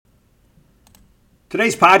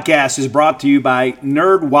Today's podcast is brought to you by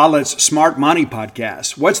NerdWallet's Smart Money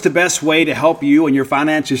Podcast. What's the best way to help you and your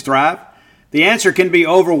finances thrive? The answer can be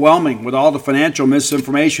overwhelming with all the financial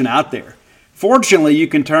misinformation out there. Fortunately, you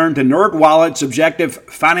can turn to NerdWallet's objective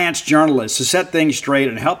finance journalists to set things straight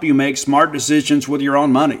and help you make smart decisions with your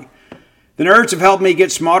own money. The nerds have helped me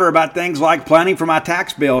get smarter about things like planning for my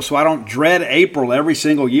tax bill so I don't dread April every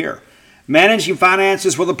single year, managing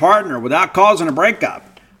finances with a partner without causing a breakup,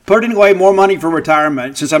 putting away more money for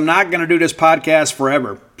retirement since I'm not going to do this podcast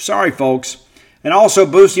forever. Sorry, folks. And also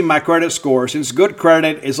boosting my credit score since good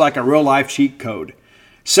credit is like a real-life cheat code.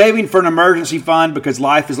 Saving for an emergency fund because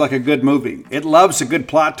life is like a good movie. It loves a good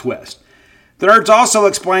plot twist. The nerds also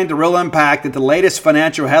explain the real impact that the latest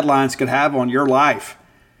financial headlines could have on your life.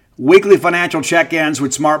 Weekly financial check-ins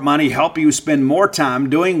with Smart Money help you spend more time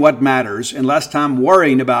doing what matters and less time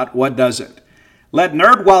worrying about what doesn't. Let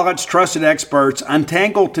NerdWallet's trusted experts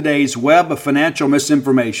untangle today's web of financial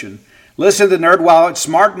misinformation. Listen to the NerdWallet's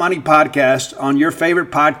Smart Money Podcast on your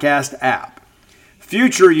favorite podcast app.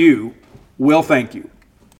 Future you will thank you.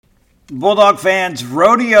 Bulldog fans,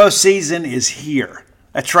 rodeo season is here.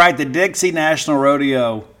 That's right, the Dixie National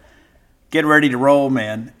Rodeo. Get ready to roll,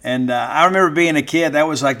 man. And I remember being a kid, that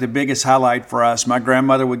was like the biggest highlight for us. My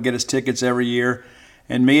grandmother would get us tickets every year.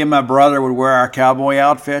 And me and my brother would wear our cowboy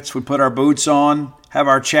outfits. We'd put our boots on, have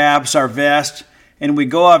our chaps, our vest, and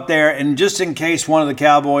we'd go up there. And just in case one of the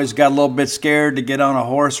cowboys got a little bit scared to get on a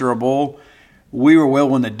horse or a bull, we were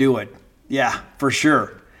willing to do it. Yeah, for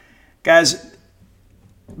sure. Guys,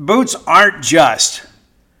 boots aren't just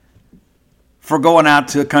for going out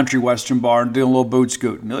to a country western bar and doing a little boot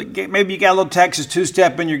scooting. Maybe you got a little Texas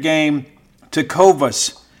two-step in your game.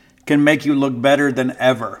 Tecovas can make you look better than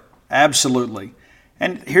ever. Absolutely.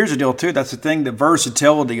 And here's the deal, too. That's the thing, the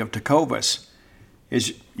versatility of Tecovas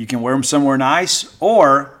is you can wear them somewhere nice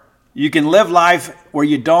or you can live life where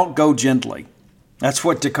you don't go gently. That's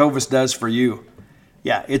what Tecovas does for you.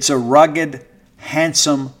 Yeah, it's a rugged,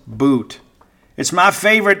 handsome boot. It's my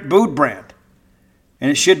favorite boot brand, and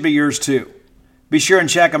it should be yours, too. Be sure and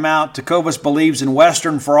check them out. Tecovas believes in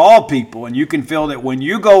Western for all people, and you can feel that when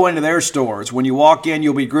you go into their stores. When you walk in,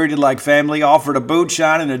 you'll be greeted like family, offered a boot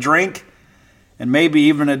shine and a drink, and maybe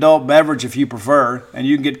even an adult beverage if you prefer, and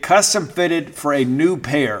you can get custom fitted for a new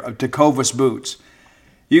pair of Tecovas boots.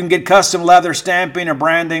 You can get custom leather stamping or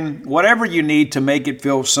branding, whatever you need to make it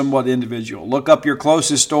feel somewhat individual. Look up your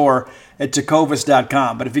closest store at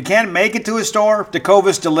tecovas.com. But if you can't make it to a store,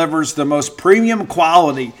 Tecovas delivers the most premium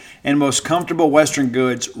quality and most comfortable Western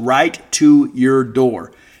goods right to your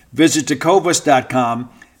door. Visit tecovas.com.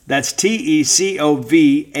 That's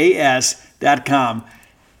tecovas.com.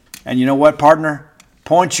 And you know what, partner?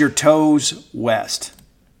 Point your toes west.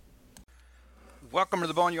 Welcome to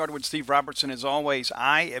the Boneyard with Steve Robertson. As always,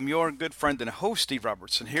 I am your good friend and host, Steve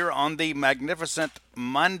Robertson, here on the magnificent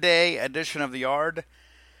Monday edition of The Yard.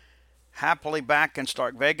 Happily back in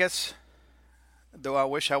Stark Vegas, though I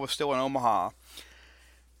wish I was still in Omaha.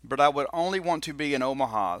 But I would only want to be in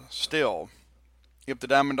Omaha still if the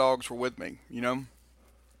Diamond Dogs were with me, you know.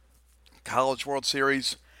 College World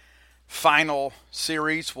Series final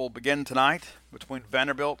series will begin tonight between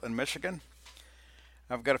Vanderbilt and Michigan.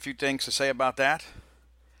 I've got a few things to say about that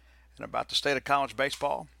and about the state of college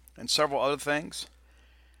baseball and several other things.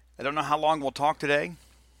 I don't know how long we'll talk today,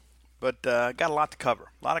 but got a lot to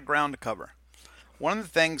cover, a lot of ground to cover. One of the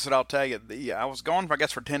things that I'll tell you, I was gone, I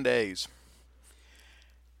guess, for 10 days,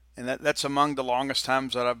 and that's among the longest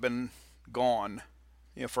times that I've been gone,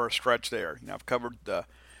 you know, for a stretch there. You know, I've covered the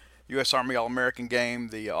U.S. Army All-American game,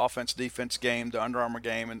 the offense-defense game, the Under Armour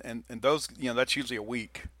game, and those, you know, that's usually a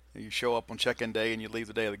week. You show up on check-in day and you leave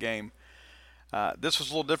the day of the game. This was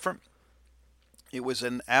a little different. It was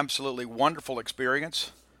an absolutely wonderful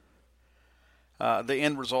experience. The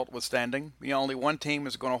end result withstanding. You know, only one team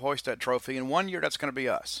is going to hoist that trophy. In 1 year, that's going to be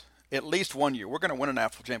us. At least 1 year. We're going to win a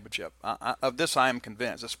national championship. Of this, I am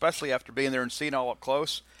convinced, especially after being there and seeing it all up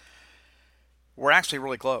close. We're actually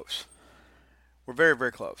really close. We're very,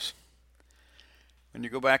 very close. When you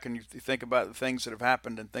go back and you think about the things that have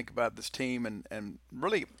happened and think about this team and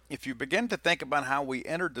really, if you begin to think about how we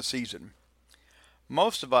entered the season,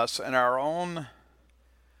 most of us in our own,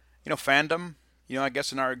 you know, fandom, you know, I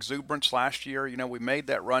guess in our exuberance last year, you know, we made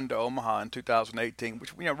that run to Omaha in 2018,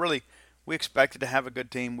 which, you know, really we expected to have a good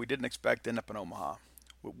team. We didn't expect to end up in Omaha.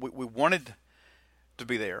 We wanted to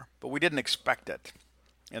be there, but we didn't expect it.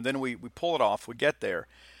 And then we pull it off, we get there.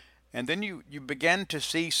 And then you begin to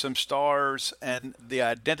see some stars and the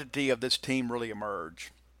identity of this team really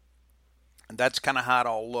emerge. And that's kind of how it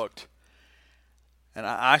all looked. And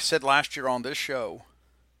I said last year on this show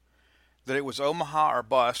that it was Omaha or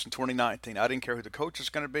bust in 2019. I didn't care who the coach was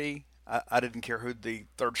going to be. I didn't care who the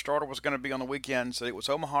third starter was going to be on the weekends. That it was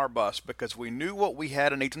Omaha or bust because we knew what we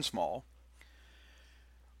had in Ethan Small.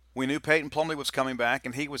 We knew Peyton Plumlee was coming back,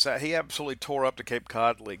 and he absolutely tore up the Cape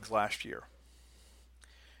Cod leagues last year.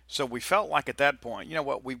 So we felt like at that point, you know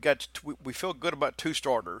what, we feel good about two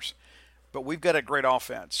starters, but we've got a great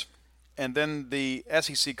offense. And then the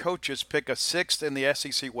SEC coaches pick a sixth in the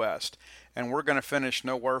SEC West, and we're going to finish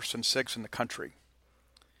no worse than sixth in the country.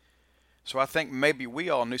 So I think maybe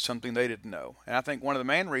we all knew something they didn't know. And I think one of the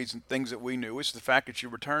main things that we knew is the fact that you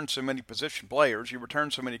returned so many position players, you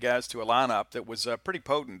returned so many guys to a lineup that was pretty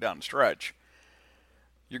potent down the stretch.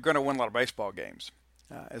 You're going to win a lot of baseball games.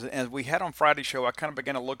 As we had on Friday's show, I kind of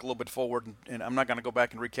began to look a little bit forward, and I'm not going to go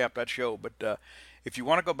back and recap that show. But if you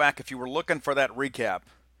want to go back, if you were looking for that recap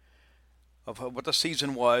of what the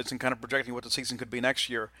season was and kind of projecting what the season could be next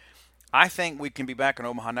year, I think we can be back in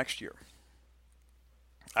Omaha next year.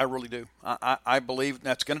 I really do. I believe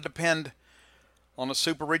that's going to depend on the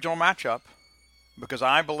super regional matchup because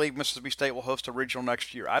I believe Mississippi State will host a regional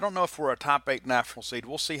next year. I don't know if we're a top 8 national seed.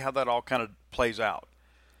 We'll see how that all kind of plays out.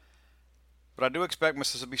 But I do expect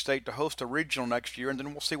Mississippi State to host a regional next year, and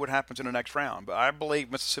then we'll see what happens in the next round. But I believe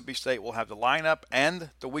Mississippi State will have the lineup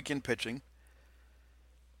and the weekend pitching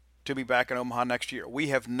to be back in Omaha next year. We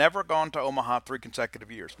have never gone to Omaha 3 consecutive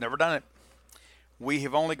years. Never done it. We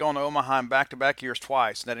have only gone to Omaha in back-to-back years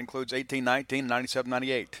twice, and that includes 18-19 and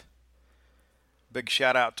 97-98. Big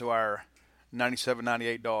shout-out to our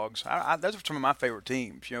 97-98 dogs. Those are some of my favorite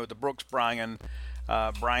teams. You know, the Brooks Bryan,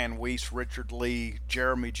 Brian Weiss, Richard Lee,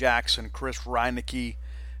 Jeremy Jackson, Chris Reinecke,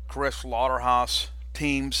 Chris Lauderhaus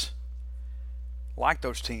teams. Like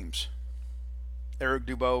those teams. Eric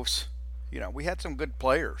Dubose. You know, we had some good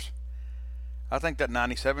players. I think that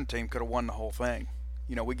 97 team could have won the whole thing.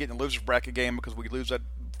 You know, we get in the loser's bracket game because we lose that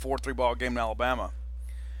 4-3 ball game in Alabama.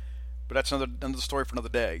 But that's another story for another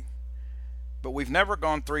day. But we've never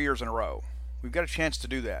gone 3 years in a row. We've got a chance to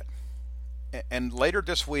do that. And later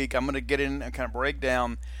this week, I'm going to get in and kind of break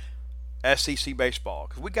down SEC baseball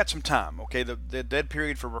because we got some time. Okay, the dead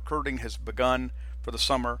period for recruiting has begun for the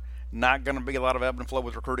summer. Not going to be a lot of ebb and flow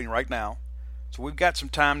with recruiting right now. So we've got some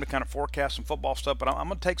time to kind of forecast some football stuff. But I'm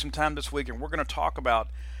going to take some time this week, and we're going to talk about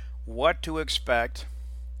what to expect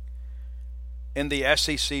in the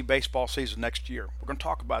SEC baseball season next year. We're going to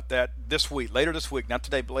talk about that later this week, not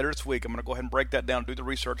today, but later this week. I'm going to go ahead and break that down, do the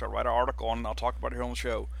research. I'll write an article on it, and I'll talk about it here on the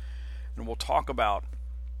show. And we'll talk about,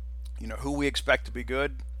 you know, who we expect to be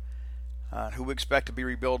good, who we expect to be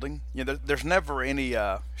rebuilding. You know, there's never any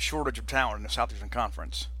shortage of talent in the Southeastern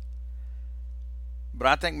Conference. But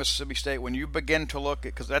I think Mississippi State, when you begin to look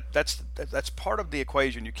at, because that's part of the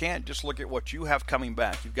equation. You can't just look at what you have coming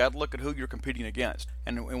back. You've got to look at who you're competing against.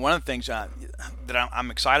 And one of the things that I'm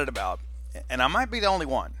excited about, and I might be the only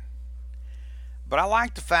one, but I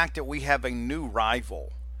like the fact that we have a new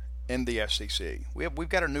rival in the SEC. We've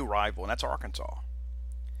got a new rival, and that's Arkansas.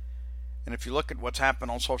 And if you look at what's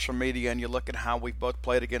happened on social media and you look at how we've both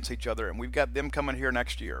played against each other, and we've got them coming here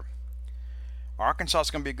next year, Arkansas is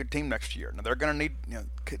going to be a good team next year. Now, they're going to need, you know,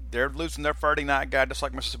 they're losing their Friday night guy just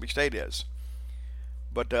like Mississippi State is.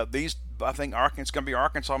 But I think it's going to be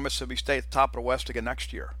Arkansas and Mississippi State at the top of the West again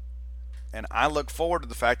next year. And I look forward to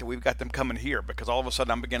the fact that we've got them coming here because all of a sudden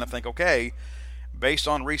I'm beginning to think, okay, based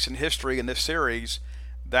on recent history in this series,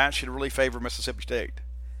 that should really favor Mississippi State.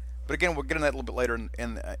 But again, we'll get into that a little bit later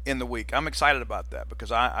in the week. I'm excited about that because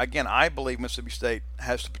I believe Mississippi State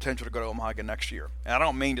has the potential to go to Omaha again next year. And I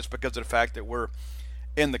don't mean just because of the fact that we're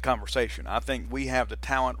in the conversation. I think we have the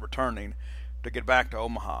talent returning to get back to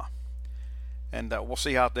Omaha. And we'll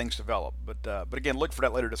see how things develop. But again, look for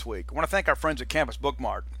that later this week. I want to thank our friends at Campus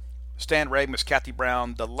Bookmart. Stan Ray, Miss Kathy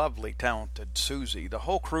Brown, the lovely, talented Susie, the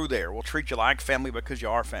whole crew there will treat you like family because you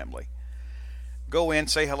are family. Go in,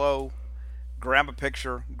 say hello, grab a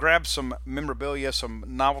picture, grab some memorabilia, some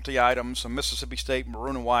novelty items, some Mississippi State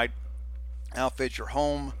maroon and white outfits, your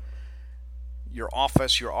home, your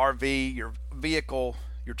office, your RV, your vehicle,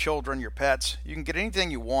 your children, your pets. You can get anything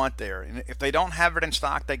you want there. And if they don't have it in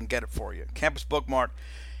stock, they can get it for you. Campus Bookmart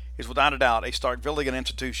is without a doubt a Starkvillian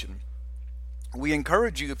institution. We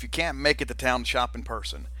encourage you, if you can't make it to town to shop in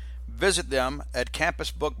person, visit them at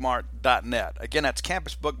campusbookmart.net. Again, that's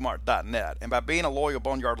campusbookmart.net. And by being a loyal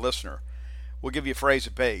Boneyard listener, we'll give you a phrase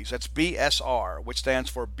that pays. That's BSR, which stands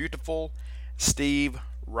for Beautiful Steve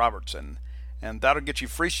Robertson. And that'll get you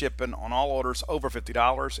free shipping on all orders over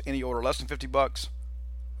 $50. Any order less than $50,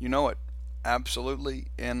 you know it, absolutely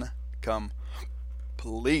incomplete.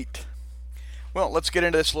 Well, let's get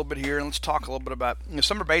into this a little bit here, and let's talk a little bit about,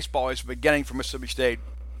 summer baseball is beginning for Mississippi State.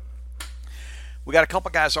 We got a couple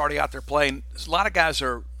guys already out there playing. A lot of guys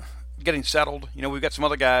are getting settled. We've got some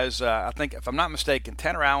other guys. I think, if I'm not mistaken,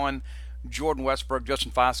 Tanner Allen, Jordan Westbrook,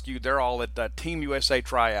 Justin Foscue, they're all at Team USA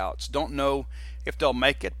tryouts. Don't know if they'll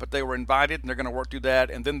make it, but they were invited, and they're going to work through that,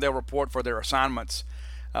 and then they'll report for their assignments.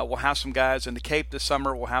 We'll have some guys in the Cape this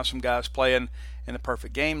summer. We'll have some guys playing in the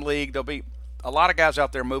Perfect Game League. There'll be a lot of guys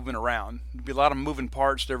out there moving around. There'll be a lot of moving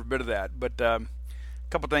parts to every bit of that. But a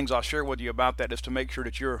couple things I'll share with you about that is to make sure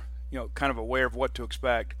that you're kind of aware of what to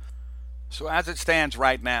expect. So as it stands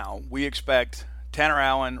right now, we expect Tanner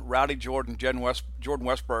Allen, Rowdy Jordan, Jordan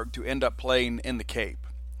Westberg to end up playing in the Cape.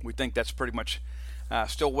 We think that's pretty much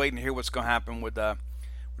still waiting to hear what's going to happen with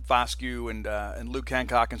Foscue and Luke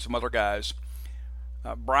Hancock and some other guys.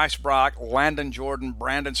 Bryce Brock, Landon Jordan,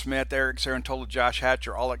 Brandon Smith, Eric Sarantola, Josh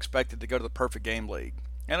Hatcher, all expected to go to the Perfect Game League.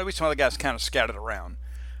 And there'll be some other guys kind of scattered around.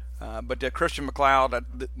 But Christian McLeod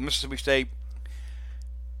at Mississippi State,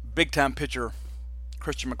 big-time pitcher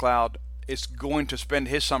Christian McLeod, is going to spend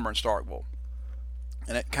his summer in Starkville.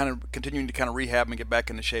 And it kind of continuing to kind of rehab and get back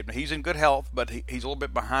into shape. Now, he's in good health, but he's a little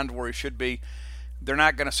bit behind where he should be. They're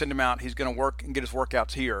not going to send him out. He's going to work and get his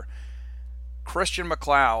workouts here. Christian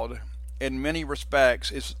McLeod, in many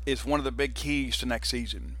respects, is one of the big keys to next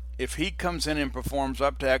season. If he comes in and performs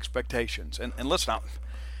up to expectations, and listen,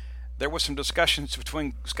 there was some discussions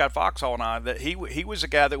between Scott Foxhall and I that he was a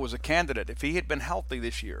guy that was a candidate. If he had been healthy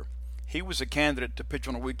this year, he was a candidate to pitch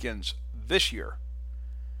on the weekends this year.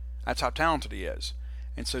 That's how talented he is.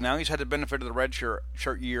 And so now he's had the benefit of the red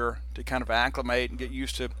shirt year to kind of acclimate and get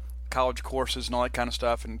used to college courses and all that kind of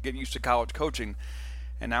stuff and get used to college coaching.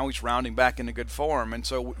 And now he's rounding back into good form. And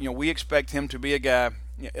so, we expect him to be a guy,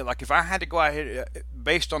 like if I had to go ahead,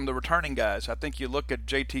 based on the returning guys, I think you look at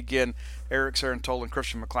JT Ginn, Eric Sarantola, and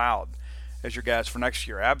Christian McLeod as your guys for next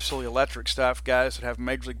year. Absolutely electric stuff, guys that have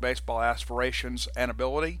Major League Baseball aspirations and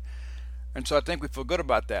ability. And so I think we feel good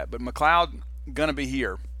about that. But McLeod going to be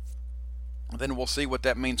here. Then we'll see what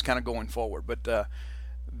that means kind of going forward. But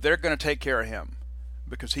they're going to take care of him,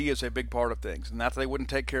 because he is a big part of things. And not that they wouldn't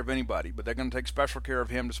take care of anybody, but they're going to take special care of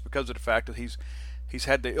him just because of the fact that he's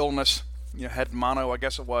had the illness, had mono, I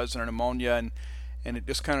guess it was, and pneumonia, and it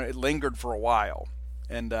just kind of lingered for a while.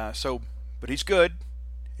 And but he's good.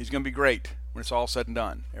 He's going to be great when it's all said and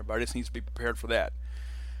done. Everybody just needs to be prepared for that.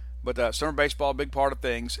 But summer baseball, a big part of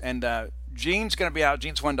things. And Gene's going to be out,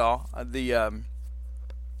 Gene Swindoll,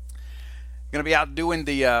 going to be out doing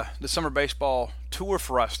the summer baseball tour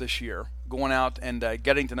for us this year, going out and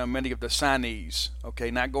getting to know many of the signees.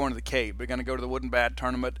 Okay, not going to the Cape. We're going to go to the Wooden Bat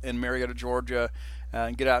tournament in Marietta, Georgia,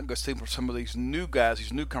 and get out and go see some of these new guys,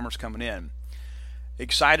 these newcomers coming in.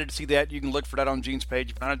 Excited to see that. You can look for that on Gene's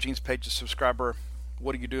page. If you're not on Gene's page, a subscriber,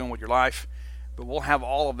 what are you doing with your life? But we'll have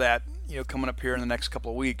all of that, coming up here in the next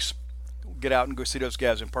couple of weeks. We'll get out and go see those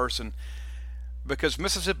guys in person. Because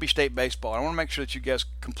Mississippi State baseball, I want to make sure that you guys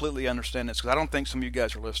completely understand this, because I don't think some of you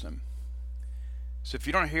guys are listening. So if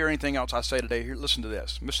you don't hear anything else I say today, listen to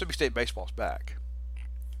this. Mississippi State baseball is back.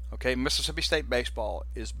 Okay, Mississippi State baseball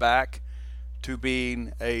is back to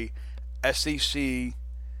being a SEC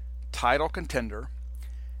title contender,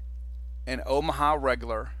 an Omaha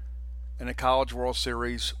regular, and a College World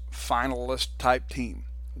Series finalist type team.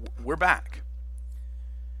 We're back.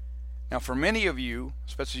 Now, for many of you,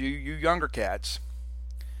 especially you younger cats,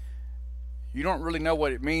 you don't really know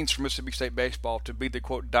what it means for Mississippi State baseball to be the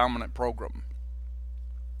quote dominant program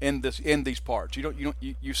in these parts.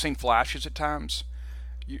 You've seen flashes at times.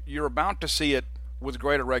 You're about to see it with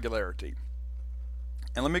greater regularity.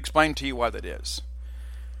 And let me explain to you why that is.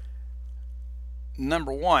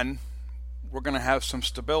 Number one, we're going to have some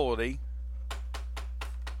stability,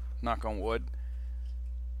 knock on wood,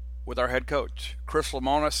 with our head coach. Chris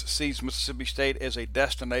Lemonis sees Mississippi State as a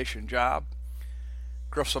destination job.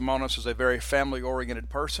 Chris Lemonis is a very family-oriented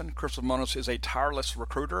person. Chris Lemonis is a tireless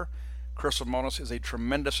recruiter. Chris Lemonis is a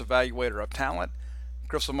tremendous evaluator of talent.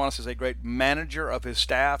 Chris Lemonis is a great manager of his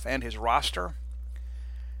staff and his roster.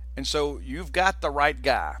 And so you've got the right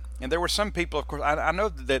guy. And there were some people, of course, I know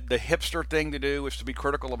that the hipster thing to do is to be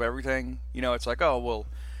critical of everything. It's like, oh, well,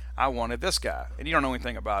 I wanted this guy. And you don't know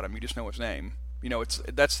anything about him. You just know his name.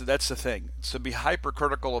 That's the thing. It's to be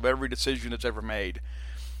hypercritical of every decision that's ever made.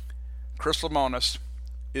 Chris Lemonis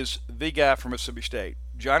is the guy for Mississippi State.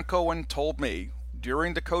 John Cohen told me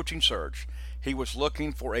during the coaching search he was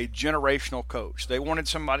looking for a generational coach. They wanted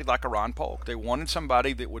somebody like a Ron Polk. They wanted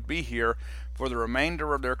somebody that would be here for the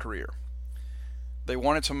remainder of their career. They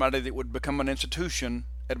wanted somebody that would become an institution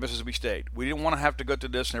at Mississippi State. We didn't want to have to go through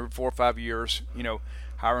this and every 4 or 5 years,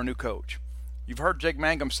 hire a new coach. You've heard Jake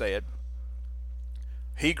Mangum say it.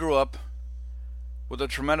 He grew up with a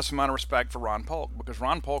tremendous amount of respect for Ron Polk, because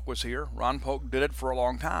Ron Polk was here. Ron Polk did it for a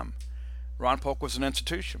long time. Ron Polk was an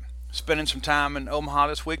institution. Spending some time in Omaha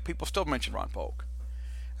this week, people still mention Ron Polk.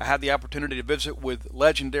 I had the opportunity to visit with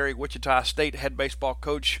legendary Wichita State head baseball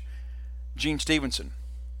coach Gene Stevenson.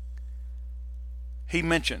 He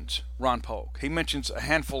mentions Ron Polk. He mentions a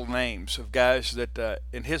handful of names of guys that,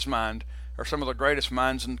 in his mind, are some of the greatest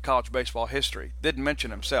minds in college baseball history. Didn't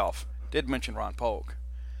mention himself. Did mention Ron Polk.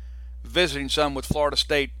 Visiting some with Florida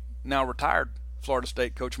State, now retired Florida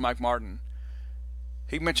State coach Mike Martin.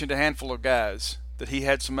 He mentioned a handful of guys that he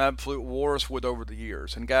had some absolute wars with over the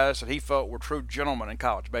years, and guys that he felt were true gentlemen in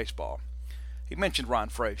college baseball. He mentioned Ron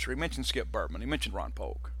Frazier. He mentioned Skip Bertman. He mentioned Ron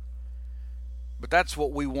Polk. But that's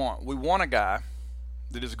what we want. We want a guy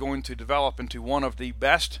that is going to develop into one of the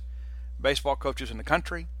best baseball coaches in the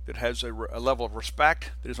country, that has a level of respect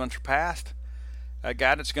that is unsurpassed, a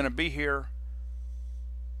guy that's going to be here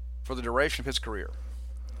for the duration of his career.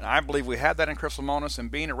 And I believe we have that in Chris Lemonis,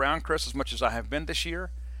 and being around Chris as much as I have been this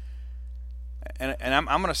year, and I'm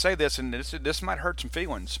going to say this, and this might hurt some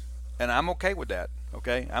feelings, and I'm okay with that,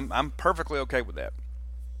 okay? I'm perfectly okay with that.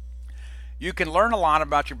 You can learn a lot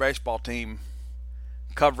about your baseball team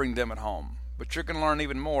covering them at home, but you're going to learn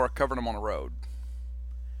even more covering them on the road.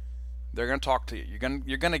 They're going to talk to you.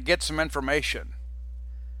 You're going to get some information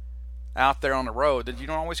out there on the road that you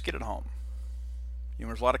don't always get at home. You know,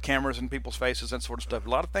 there's a lot of cameras in people's faces, that sort of stuff. A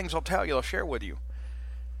lot of things they'll tell you, they'll share with you.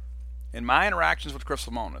 In my interactions with Chris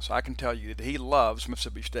Lemonis, I can tell you that he loves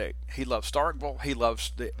Mississippi State. He loves Starkville. He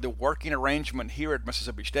loves the working arrangement here at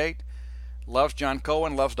Mississippi State. Loves John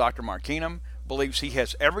Cohen. Loves Dr. Mark Keenum. Believes he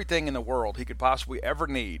has everything in the world he could possibly ever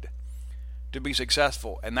need to be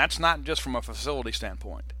successful. And that's not just from a facility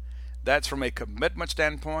standpoint. That's from a commitment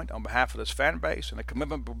standpoint on behalf of this fan base and a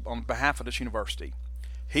commitment on behalf of this university.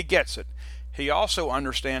 He gets it. He also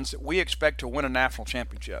understands that we expect to win a national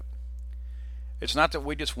championship. It's not that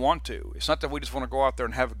we just want to. It's not that we just want to go out there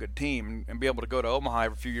and have a good team and be able to go to Omaha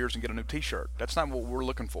every few years and get a new t-shirt. That's not what we're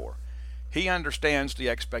looking for. He understands the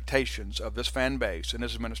expectations of this fan base and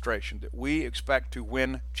his administration, that we expect to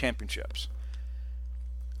win championships.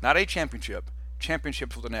 Not a championship,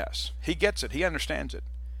 championships with an S. He gets it. He understands it.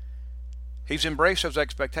 He's embraced those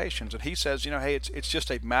expectations, and he says, you know, hey, it's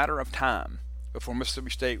just a matter of time before Mississippi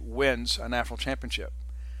State wins a national championship.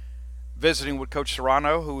 Visiting with Coach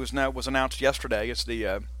Serrano, who was announced yesterday as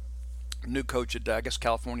the new coach at, I guess,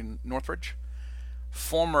 California Northridge,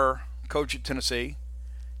 former coach at Tennessee.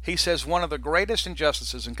 He says one of the greatest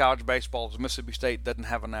injustices in college baseball is Mississippi State doesn't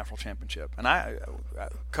have a national championship. And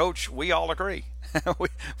Coach, we all agree.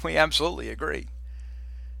 we absolutely agree.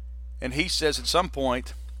 And he says at some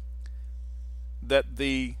point that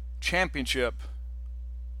the championship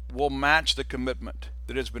will match the commitment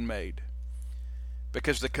that has been made.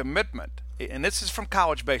 Because the commitment, and this is from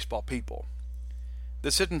college baseball people,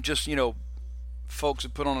 this isn't just, you know, folks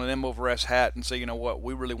that put on an M over S hat and say, you know what,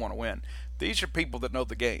 we really want to win. These are people that know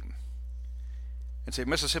the game. And say,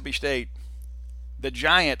 Mississippi State, the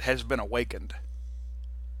giant has been awakened.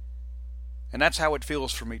 And that's how it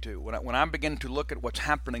feels for me too. When I begin to look at what's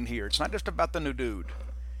happening here, it's not just about the new dude.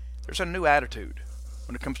 There's a new attitude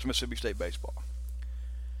when it comes to Mississippi State baseball.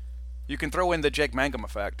 You can throw in the Jake Mangum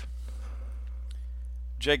effect.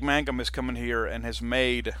 Jake Mangum has come in here and has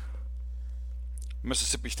made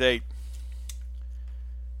Mississippi State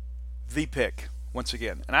the pick once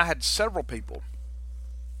again. And I had several people,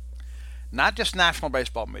 not just national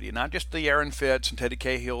baseball media, not just the Aaron Fitz and Teddy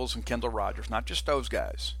Cahills and Kendall Rogers, not just those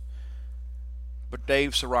guys, but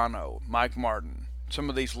Dave Serrano, Mike Martin, some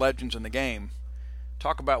of these legends in the game,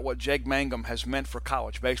 talk about what Jake Mangum has meant for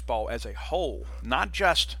college baseball as a whole, not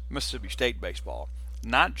just Mississippi State baseball,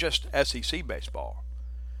 not just SEC baseball,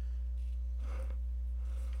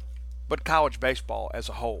 but college baseball as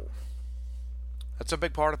a whole. That's a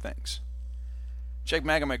big part of things. Jake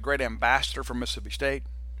Mangum, a great ambassador for Mississippi State,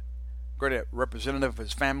 great representative of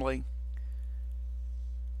his family,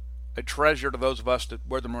 a treasure to those of us that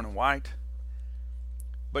wear the maroon and white.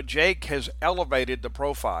 But Jake has elevated the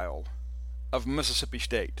profile of Mississippi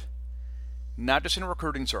State, not just in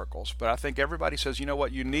recruiting circles, but I think everybody says, you know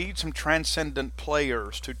what, you need some transcendent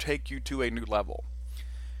players to take you to a new level.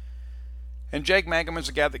 And Jake Mangum is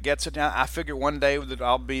a guy that gets it. Now, I figure one day that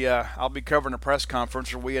I'll be covering a press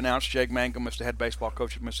conference where we announce Jake Mangum as the head baseball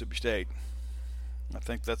coach at Mississippi State. I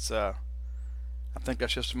think that's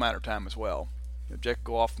just a matter of time as well. You know, Jake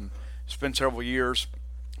will go off and spend several years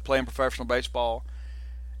playing professional baseball.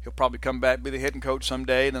 He'll probably come back, be the hitting coach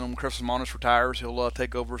someday, and then when Chris Lemonis retires, he'll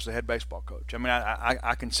take over as the head baseball coach. I mean,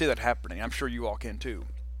 I can see that happening. I'm sure you all can too.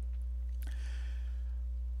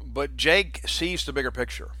 But Jake sees the bigger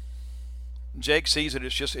picture. Jake sees it.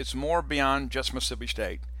 It's more beyond just Mississippi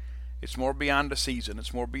State. It's more beyond a season.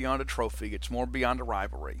 It's more beyond a trophy. It's more beyond a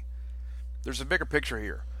rivalry. There's a bigger picture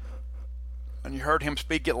here. And you heard him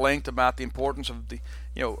speak at length about the importance of the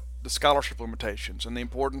scholarship limitations and the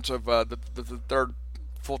importance of the third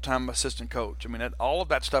full-time assistant coach. I mean, all of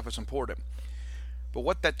that stuff is important. But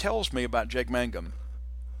what that tells me about Jake Mangum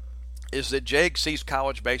is that Jake sees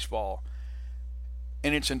college baseball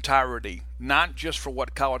in its entirety, not just for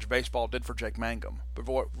what college baseball did for Jake Mangum, but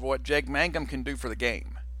for what Jake Mangum can do for the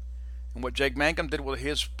game. And what Jake Mangum did with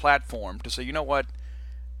his platform to say, you know what,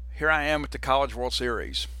 here I am at the College World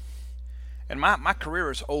Series, and my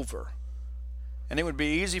career is over. And it would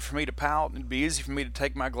be easy for me to pout, and it'd be easy for me to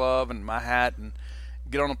take my glove and my hat and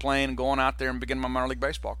get on a plane and go on out there and begin my minor league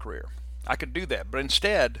baseball career. I could do that. But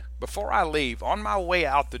instead, before I leave, on my way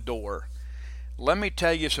out the door, let me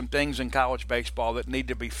tell you some things in college baseball that need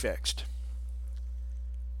to be fixed.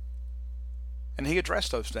 And he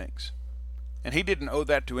addressed those things. And he didn't owe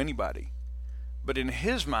that to anybody. But in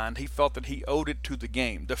his mind, he felt that he owed it to the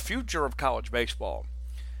game. The future of college baseball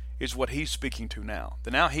is what he's speaking to now.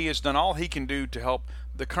 That now he has done all he can do to help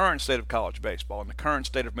the current state of college baseball and the current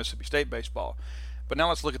state of Mississippi State baseball. But now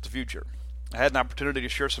let's look at the future. I had an opportunity to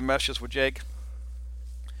share some messages with Jake.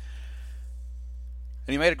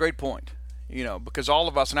 And he made a great point. Because all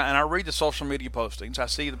of us, and I read the social media postings, I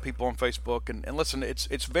see the people on Facebook, and listen,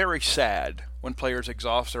 it's very sad when players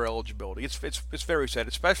exhaust their eligibility. It's very sad,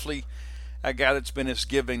 especially a guy that's been as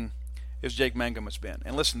giving as Jake Mangum has been.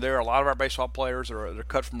 And listen, there are a lot of our baseball players that are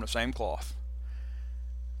cut from the same cloth.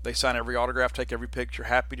 They sign every autograph, take every picture,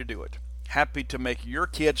 happy to do it. Happy to make your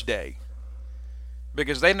kid's day.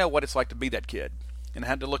 Because they know what it's like to be that kid and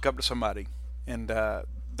had to look up to somebody. And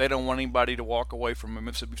they don't want anybody to walk away from a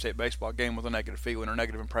Mississippi State baseball game with a negative feeling or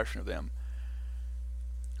negative impression of them.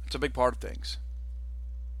 It's a big part of things.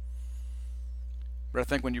 But I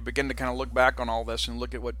think when you begin to kind of look back on all this and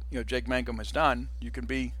look at what Jake Mangum has done, you can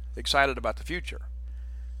be excited about the future.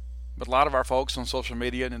 But a lot of our folks on social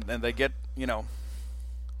media, and they get,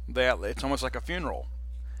 it's almost like a funeral.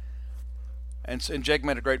 And Jake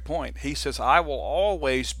made a great point. He says, I will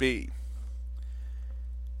always be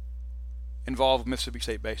involved with Mississippi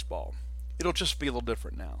State baseball. It'll just be a little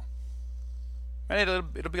different now. And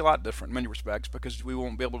it'll be a lot different in many respects because we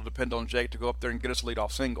won't be able to depend on Jake to go up there and get us a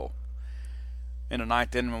leadoff single in a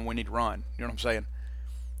ninth inning when we need to run. You know what I'm saying?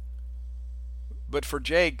 But for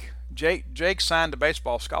Jake signed a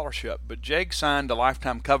baseball scholarship, but Jake signed a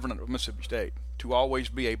lifetime covenant with Mississippi State to always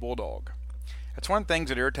be a Bulldog. That's one of the things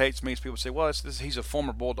that irritates me is people say, well, he's a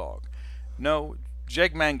former Bulldog. No,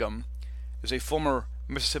 Jake Mangum is a former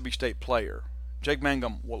Mississippi State player. Jake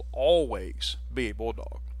Mangum will always be a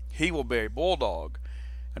Bulldog. He will be a Bulldog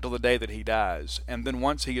until the day that he dies. And then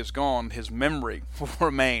once he is gone, his memory will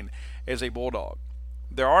remain as a Bulldog.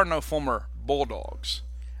 There are no former Bulldogs.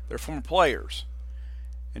 They're former players.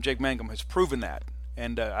 And Jake Mangum has proven that.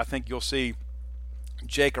 And I think you'll see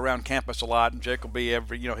Jake around campus a lot. And Jake will be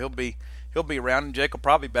he'll be around. And Jake will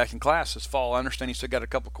probably be back in class this fall. I understand he's still got a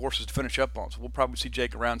couple of courses to finish up on. So we'll probably see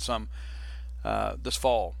Jake around some this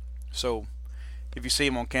fall. So if you see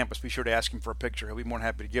him on campus, be sure to ask him for a picture. He'll be more than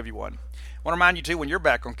happy to give you one. I want to remind you, too, when you're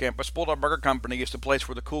back on campus, Bulldog Burger Company is the place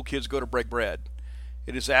where the cool kids go to break bread.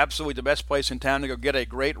 It is absolutely the best place in town to go get a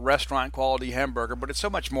great restaurant-quality hamburger, but it's so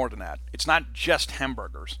much more than that. It's not just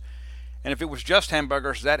hamburgers. And if it was just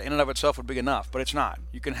hamburgers, that in and of itself would be enough, but it's not.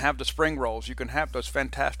 You can have the spring rolls. You can have those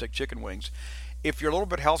fantastic chicken wings. If you're a little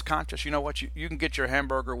bit health conscious, you know what? You can get your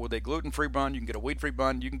hamburger with a gluten-free bun. You can get a wheat-free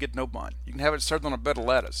bun. You can get no bun. You can have it served on a bed of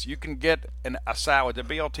lettuce. You can get a salad. The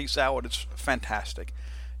BLT salad is fantastic.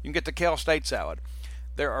 You can get the kale state salad.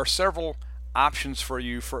 There are several options for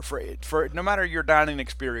you for no matter your dining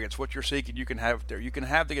experience, what you're seeking, you can have it there. You can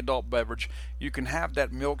have the adult beverage. You can have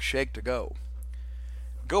that milkshake to go.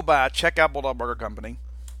 Go by, check out Bulldog Burger Company.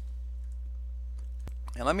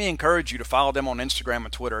 And let me encourage you to follow them on Instagram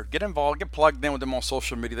and Twitter. Get involved, get plugged in with them on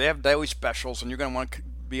social media. They have daily specials, and you're going to want to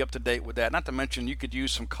be up to date with that. Not to mention, you could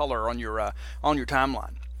use some color on your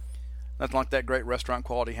timeline. Nothing like that great restaurant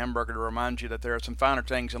quality hamburger to remind you that there are some finer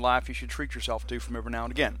things in life you should treat yourself to from every now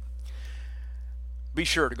and again. Be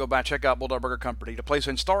sure to go by and check out Bulldog Burger Company, the place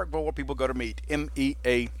in Starkville where people go to meet,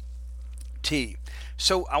 MEAT.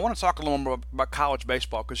 So I want to talk a little more about college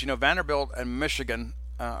baseball because, Vanderbilt and Michigan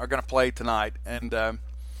are going to play tonight, and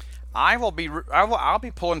I'll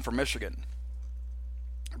be pulling for Michigan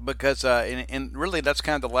because and really that's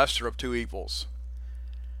kind of the lesser of two evils.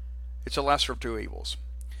 It's a lesser of two evils.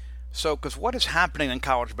 So, because what is happening in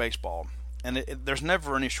college baseball, and there's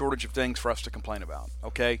never any shortage of things for us to complain about,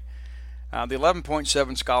 okay? The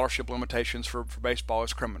 11.7 scholarship limitations for baseball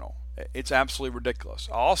is criminal. It's absolutely ridiculous.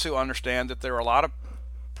 I also understand that there are a lot of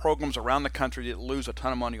programs around the country that lose a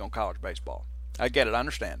ton of money on college baseball. I get it, I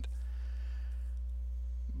understand.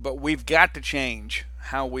 But we've got to change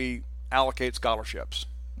how we allocate scholarships.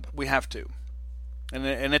 We have to.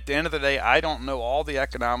 And at the end of the day, I don't know all the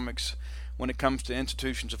economics when it comes to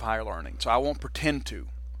institutions of higher learning, so I won't pretend to.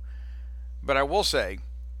 But I will say,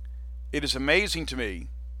 it is amazing to me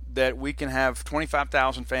that we can have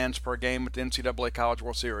 25,000 fans per game at the NCAA College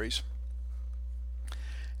World Series,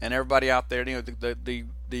 and everybody out there,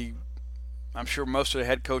 I'm sure most of the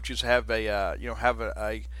head coaches have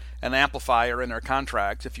an amplifier in their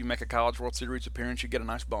contracts. If you make a College World Series appearance, you get a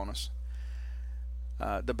nice bonus.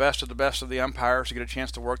 The best of the umpires get a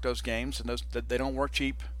chance to work those games, and they don't work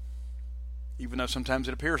cheap, even though sometimes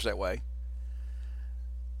it appears that way.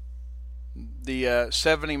 The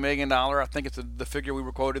 $70 million, I think it's the figure we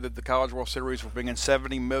were quoted that the College World Series were bringing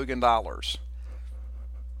 $70 million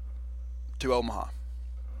to Omaha.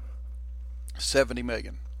 $70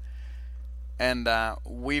 million. And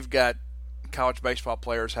we've got college baseball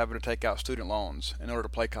players having to take out student loans in order to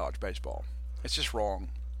play college baseball. It's just wrong.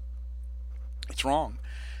 It's wrong.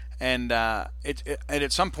 And and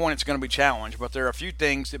at some point it's going to be challenged, but there are a few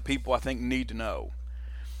things that people, I think, need to know.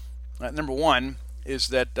 Number one is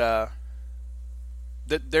that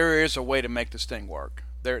that there is a way to make this thing work.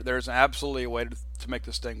 There's absolutely a way to make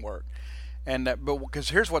this thing work. And but because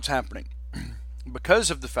here's what's happening. Because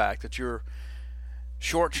of the fact that you're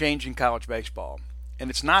shortchanging college baseball, and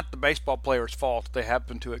it's not the baseball players' fault that they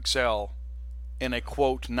happen to excel in a,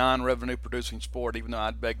 quote, non-revenue producing sport, even though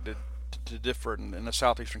I'd beg to differ in the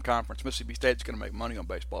Southeastern Conference. Mississippi State's going to make money on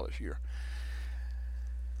baseball this year.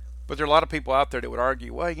 But there are a lot of people out there that would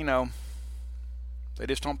argue, well, they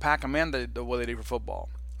just don't pack them in the way they do for football.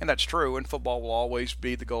 And that's true, and football will always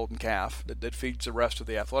be the golden calf that feeds the rest of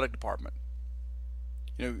the athletic department.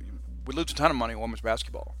 We lose a ton of money on women's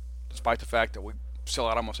basketball, despite the fact that we sell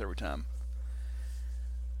out almost every time.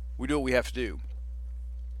 We do what we have to do.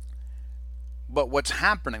 But what's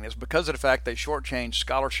happening is because of the fact they shortchange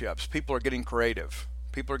scholarships, people are getting creative.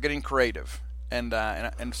 And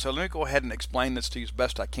so let me go ahead and explain this to you as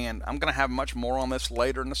best I can. I'm going to have much more on this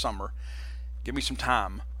later in the summer. Give me some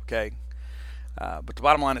time, okay? But the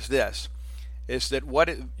bottom line is this, is that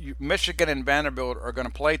Michigan and Vanderbilt are going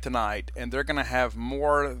to play tonight, and they're going to have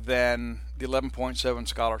more than the 11.7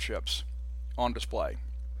 scholarships on display.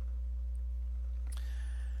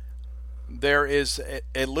 There is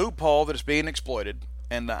a loophole that is being exploited,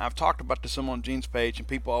 and I've talked about this on Gene's page, and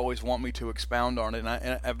people always want me to expound on it,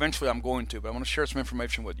 and eventually I'm going to, but I want to share some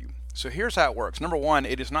information with you. So here's how it works. Number one,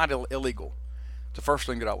 it is not illegal. The first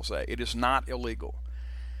thing that I will say, it is not illegal.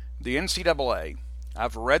 The NCAA,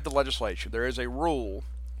 I've read the legislation, there is a rule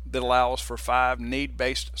that allows for 5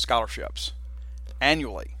 need-based scholarships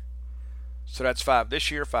annually. So that's 5 this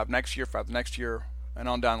year, 5 next year, 5 the next year, and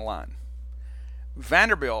on down the line.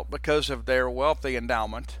 Vanderbilt, because of their wealthy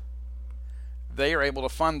endowment, they are able to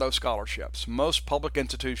fund those scholarships. Most public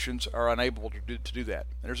institutions are unable to do that.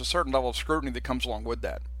 There's a certain level of scrutiny that comes along with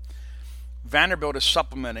that. Vanderbilt is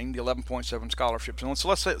supplementing the 11.7 scholarships. And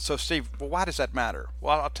let's say, so Steve, well, why does that matter?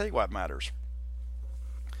 Well, I'll tell you why it matters.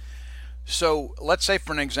 So let's say,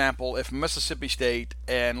 for an example, if Mississippi State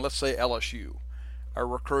and let's say LSU are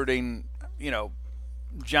recruiting,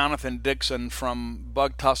 Jonathan Dixon from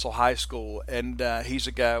Bug Tussle High School, and he's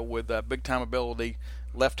a guy with big-time ability,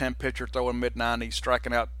 left-hand pitcher, throwing mid-90s,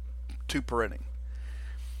 striking out 2 per inning.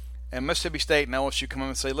 And Mississippi State and LSU come in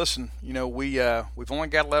and say, listen, we've only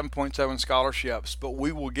got 11.7 scholarships, but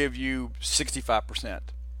we will give you 65%.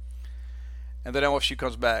 And then LSU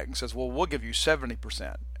comes back and says, well, we'll give you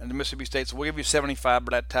 70%. And the Mississippi State says, we'll give you 75%,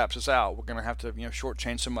 but that taps us out. We're going to have to,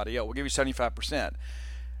 shortchange somebody else. We'll give you 75%.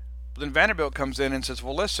 But then Vanderbilt comes in and says,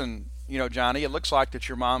 well, listen, Johnny, it looks like that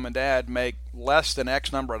your mom and dad make less than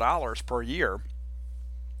X number of dollars per year.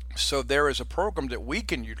 So there is a program that we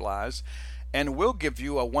can utilize, and we'll give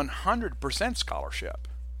you a 100% scholarship.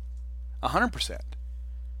 100%.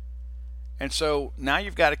 And so now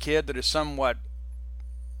you've got a kid that is somewhat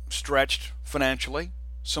stretched financially,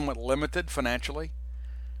 somewhat limited financially,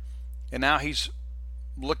 and now he's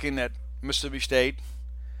looking at Mississippi State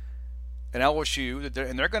and LSU,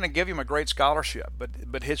 and they're going to give him a great scholarship,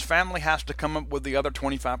 but his family has to come up with the other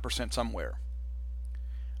 25% somewhere.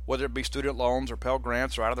 Whether it be student loans or Pell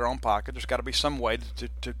Grants or out of their own pocket, there's got to be some way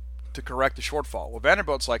to correct the shortfall. Well,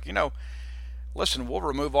 Vanderbilt's like, listen, we'll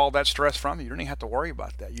remove all that stress from you. You don't even have to worry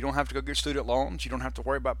about that. You don't have to go get student loans. You don't have to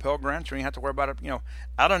worry about Pell Grants. You don't even have to worry about it.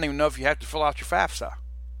 I don't even know if you have to fill out your FAFSA.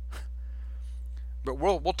 but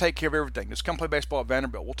we'll take care of everything. Just come play baseball at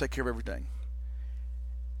Vanderbilt. We'll take care of everything.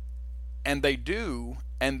 And they do,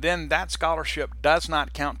 and then that scholarship does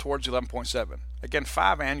not count towards 11.7. Again,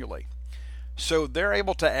 5 annually. So they're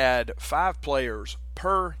able to add 5 players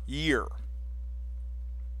per year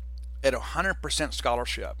at 100%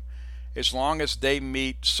 scholarship, as long as they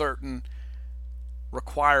meet certain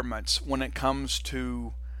requirements when it comes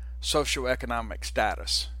to socioeconomic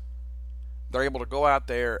status. They're able to go out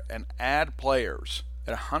there and add players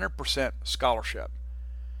at 100% scholarship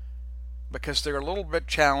because they're a little bit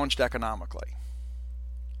challenged economically.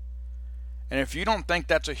 And if you don't think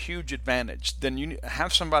that's a huge advantage, then you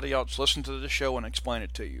have somebody else listen to the show and explain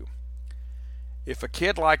it to you. If a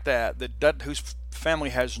kid like that whose family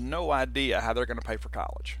has no idea how they're going to pay for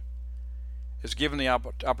college is given the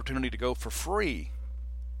opportunity to go for free,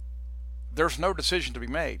 there's no decision to be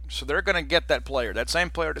made. So they're going to get that player. That same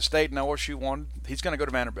player that stayed in OSU wanted, he's going to go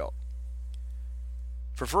to Vanderbilt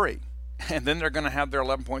for free. And then they're going to have their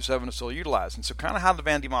 11.7 to still utilize. And so kind of how the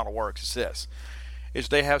Vandy model works is this, is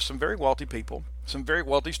they have some very wealthy people, some very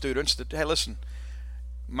wealthy students that, hey, listen,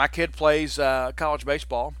 my kid plays college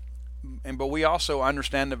baseball, but we also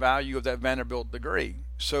understand the value of that Vanderbilt degree.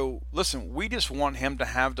 So listen, we just want him to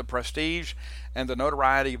have the prestige and the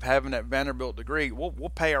notoriety of having that Vanderbilt degree.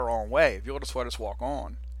 We'll pay our own way if you'll just let us walk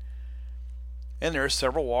on. And there are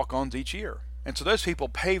several walk-ons each year. And so those people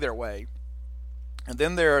pay their way. And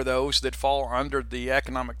then there are those that fall under the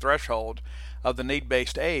economic threshold of the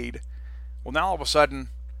need-based aid. Well, now all of a sudden,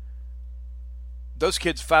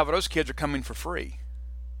 5 of those kids are coming for free.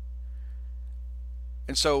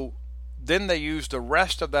 And so then they use the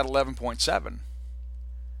rest of that 11.7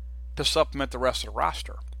 to supplement the rest of the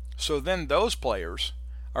roster. So then those players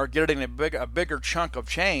are getting a bigger chunk of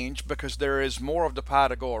change because there is more of the pie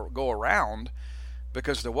to go around,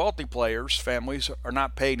 because the wealthy players' families are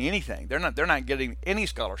not paying anything. They're not getting any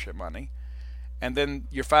scholarship money. And then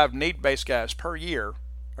your 5 need-based guys per year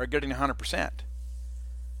are getting 100%.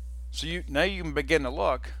 So now you can begin to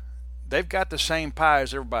look. They've got the same pie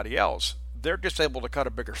as everybody else. They're just able to cut a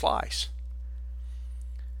bigger slice.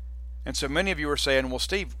 And so many of you are saying, well,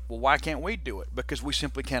 Steve, why can't we do it? Because we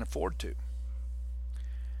simply can't afford to.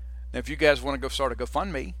 Now, if you guys want to go start a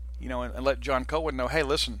GoFundMe, and let John Cohen know, hey,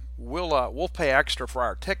 listen, we'll pay extra for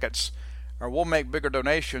our tickets, or we'll make bigger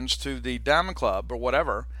donations to the Diamond Club or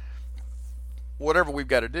whatever we've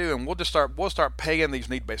got to do, and we'll start paying these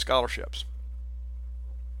need-based scholarships.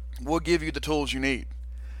 We'll give you the tools you need.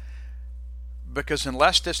 Because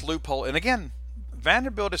unless this loophole, and again,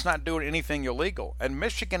 Vanderbilt is not doing anything illegal, and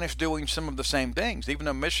Michigan is doing some of the same things. Even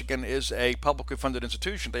though Michigan is a publicly funded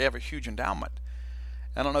institution, they have a huge endowment.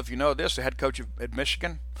 I don't know if you know this, the head coach at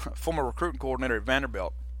Michigan, former recruiting coordinator at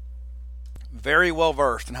Vanderbilt, very well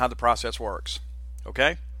versed in how the process works.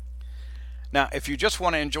 Okay? Now, if you just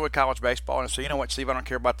want to enjoy college baseball and say, you know what, Steve, I don't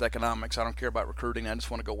care about the economics, I don't care about recruiting, I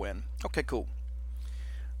just want to go win. Okay, cool.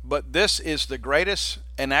 But this is the greatest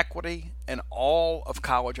inequity in all of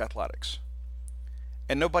college athletics.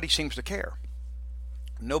 And nobody seems to care.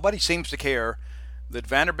 Nobody seems to care that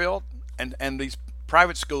Vanderbilt and these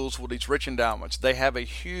private schools with these rich endowments, they have a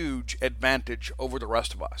huge advantage over the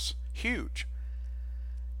rest of us. Huge.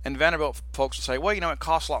 And Vanderbilt folks will say, well, it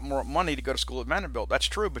costs a lot more money to go to school at Vanderbilt. That's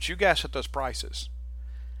true, but you guys set those prices.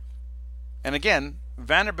 And again,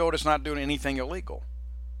 Vanderbilt is not doing anything illegal.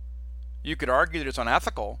 You could argue that it's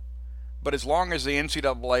unethical, but as long as the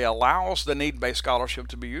NCAA allows the need-based scholarship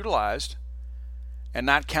to be utilized and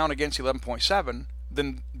not count against 11.7,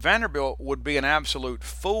 then Vanderbilt would be an absolute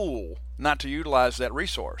fool not to utilize that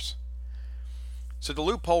resource. So the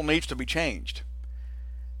loophole needs to be changed.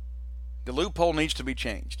 The loophole needs to be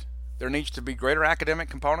changed. There needs to be greater academic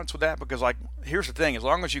components with that, because here's the thing, as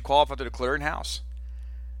long as you qualify through the clearinghouse,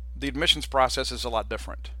 the admissions process is a lot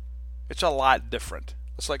different. It's a lot different.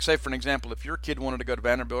 It's like, say for an example, if your kid wanted to go to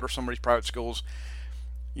Vanderbilt or some of these private schools,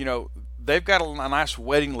 they've got a nice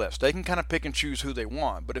waiting list. They can kind of pick and choose who they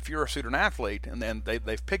want. But if you're a student athlete and then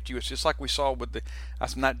they've picked you, it's just like we saw with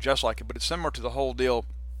that's not just like it, but it's similar to the whole deal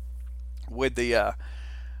with the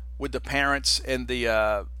parents and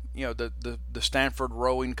the Stanford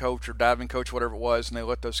rowing coach or diving coach, whatever it was, and they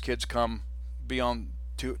let those kids come beyond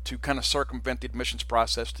to kind of circumvent the admissions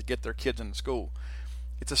process to get their kids into school.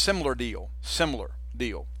 It's a similar deal.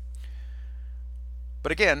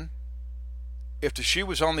 But again, if the shoe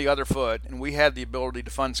was on the other foot and we had the ability to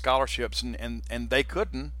fund scholarships and they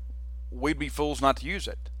couldn't, we'd be fools not to use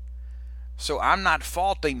it. So I'm not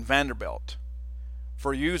faulting Vanderbilt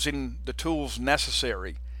for using the tools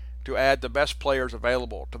necessary to add the best players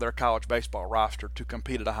available to their college baseball roster to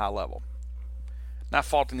compete at a high level. Not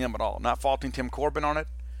faulting them at all. Not faulting Tim Corbin on it.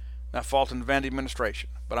 Not faulting the Vandy administration,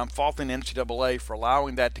 but I'm faulting the NCAA for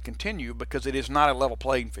allowing that to continue because it is not a level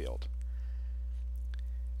playing field.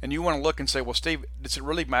 And you want to look and say, well, Steve, does it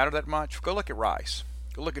really matter that much? Go look at Rice.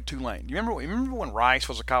 Go look at Tulane. You remember when Rice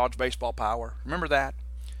was a college baseball power? Remember that?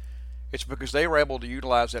 It's because they were able to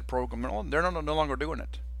utilize that program. They're no longer doing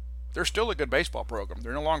it. They're still a good baseball program.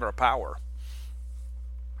 They're no longer a power.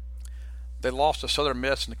 They lost to Southern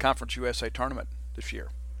Miss in the Conference USA tournament this year.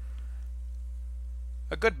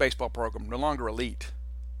 A good baseball program, no longer elite.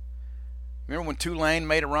 Remember when Tulane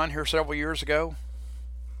made a run here several years ago?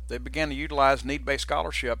 They began to utilize need-based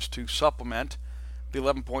scholarships to supplement the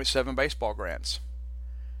 11.7 baseball grants.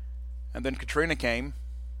 And then Katrina came,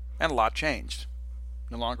 and a lot changed.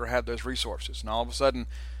 No longer had those resources. And all of a sudden,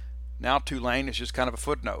 now Tulane is just kind of a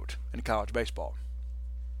footnote in college baseball.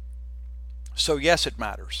 So yes, it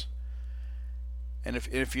matters. And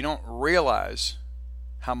if you don't realize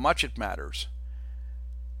how much it matters,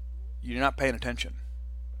 you're not paying attention.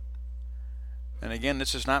 And again,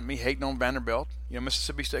 this is not me hating on Vanderbilt.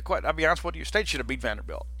 Mississippi State, I'll be honest with you, State should have beat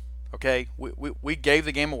Vanderbilt. Okay? We gave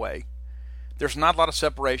the game away. There's not a lot of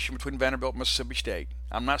separation between Vanderbilt and Mississippi State.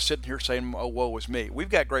 I'm not sitting here saying, oh, woe is me. We've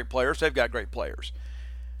got great players. They've got great players.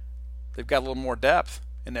 They've got a little more depth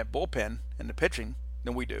in that bullpen and the pitching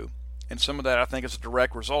than we do. And some of that, I think, is a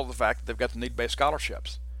direct result of the fact that they've got the need-based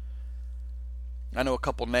scholarships. I know a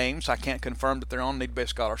couple names. I can't confirm that they're on need-based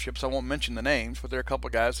scholarships. I won't mention the names, but there are a couple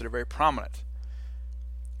of guys that are very prominent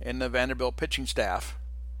in the Vanderbilt pitching staff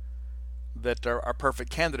that are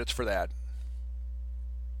perfect candidates for that.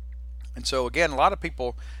 And so, again, a lot of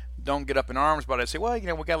people don't get up in arms about it and say, well, we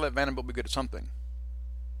got to let Vanderbilt be good at something.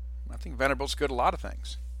 I think Vanderbilt's good at a lot of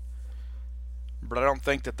things. But I don't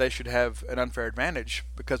think that they should have an unfair advantage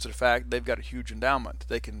because of the fact they've got a huge endowment.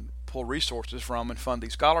 They can pull resources from and fund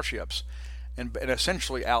these scholarships and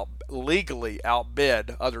essentially legally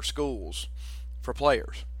outbid other schools for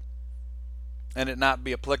players. And it not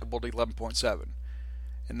be applicable to 11.7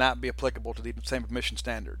 and not be applicable to the same admission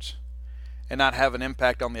standards and not have an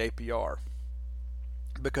impact on the APR.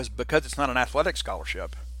 Because it's not an athletic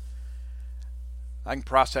scholarship, I can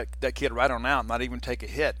process that kid right on out and not even take a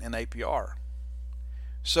hit in APR.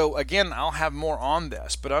 So again, I'll have more on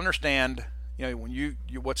this, but understand, when you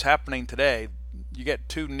what's happening today, you get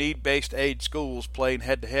two need-based aid schools playing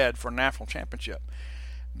head-to-head for a national championship.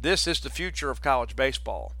 This is the future of college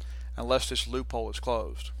baseball, unless this loophole is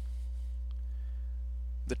closed.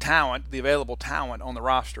 The available talent on the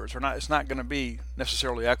rosters it's not going to be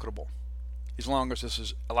necessarily equitable as long as this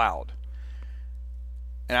is allowed.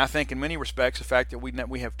 And I think in many respects, the fact that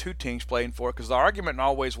we have two teams playing for it, because the argument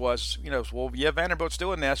always was, Vanderbilt's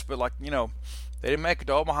doing this, but they didn't make it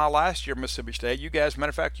to Omaha last year, Mississippi State. You guys,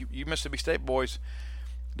 matter of fact, you Mississippi State boys,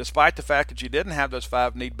 despite the fact that you didn't have those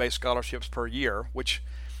 5 need-based scholarships per year, which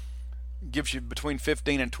gives you between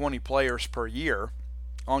 15 and 20 players per year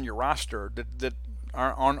on your roster that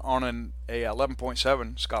are on a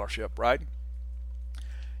 11.7 scholarship, right?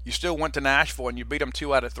 You still went to Nashville and you beat them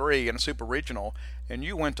 2 out of 3 in a super regional, and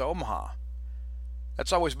you went to Omaha.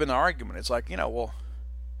 That's always been the argument. It's like,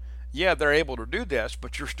 they're able to do this,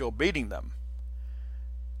 but you're still beating them.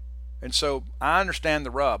 And so I understand the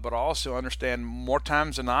rub, but I also understand more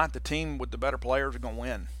times than not, the team with the better players are going to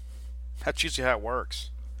win. That's usually how it works.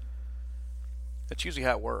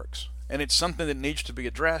 And it's something that needs to be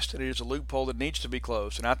addressed, and it is a loophole that needs to be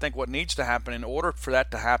closed. And I think what needs to happen in order for that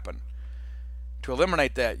to happen, to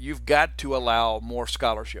eliminate that, you've got to allow more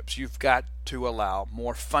scholarships. You've got to allow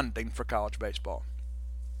more funding for college baseball.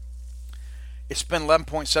 It's been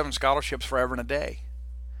 11.7 scholarships forever and a day.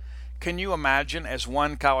 Can you imagine, as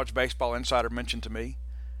one college baseball insider mentioned to me,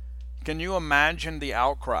 can you imagine the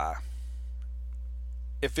outcry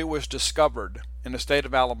if it was discovered in the state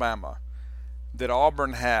of Alabama that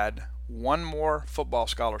Auburn had one more football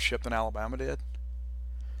scholarship than Alabama did?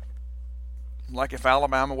 Like if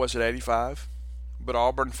Alabama was at 85, but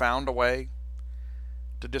Auburn found a way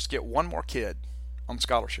to just get one more kid on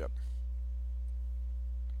scholarship,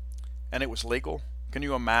 and it was legal. Can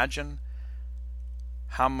you imagine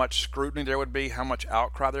how much scrutiny there would be, how much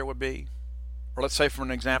outcry there would be? Or let's say, for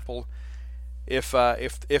an example, if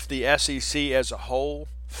the SEC as a whole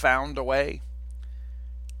found a way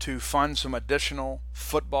to fund some additional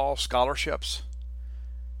football scholarships,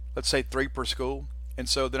 let's say 3 per school, and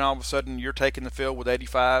so then all of a sudden you're taking the field with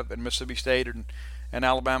 85, and Mississippi State and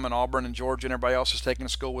Alabama and Auburn and Georgia and everybody else is taking a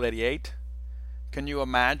school with 88. Can you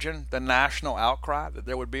imagine the national outcry that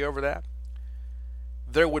there would be over that?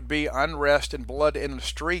 There would be unrest and blood in the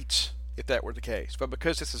streets if that were the case. But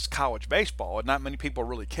because this is college baseball and not many people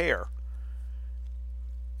really care,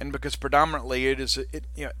 and because predominantly here's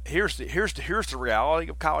the reality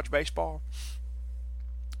of college baseball.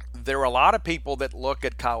 There are a lot of people that look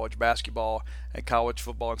at college basketball and college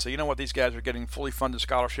football and say, you know what, these guys are getting fully funded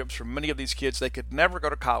scholarships. For many of these kids, they could never go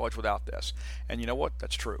to college without this. And you know what?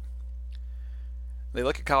 That's true. They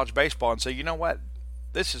look at college baseball and say, you know what?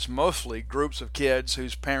 This is mostly groups of kids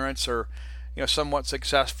whose parents are, somewhat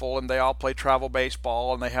successful, and they all play travel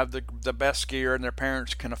baseball, and they have the best gear, and their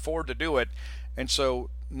parents can afford to do it. And so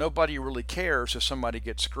nobody really cares if somebody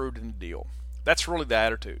gets screwed in the deal. That's really the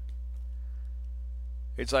attitude.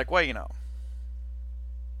 It's like, well,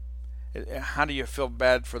 how do you feel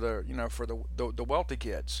bad for the wealthy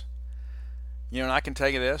kids? And I can tell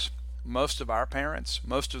you this: most of our parents,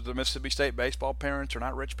 most of the Mississippi State baseball parents, are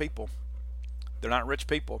not rich people. They're not rich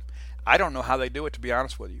people. I don't know how they do it, to be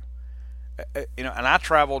honest with you. And I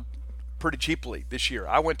traveled pretty cheaply this year.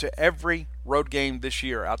 I went to every road game this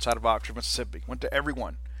year outside of Oxford, Mississippi. Went to every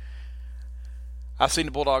one. I've seen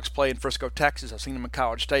the Bulldogs play in Frisco, Texas. I've seen them in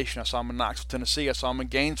College Station. I saw them in Knoxville, Tennessee. I saw them in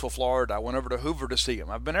Gainesville, Florida. I went over to Hoover to see them.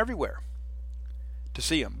 I've been everywhere to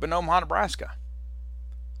see them. Been to Omaha, Nebraska.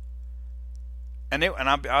 And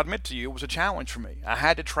I admit to you, it was a challenge for me. I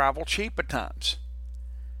had to travel cheap at times.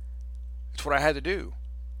 It's what I had to do.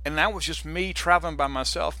 And that was just me traveling by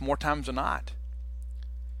myself more times than not.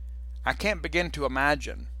 I can't begin to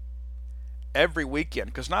imagine every weekend,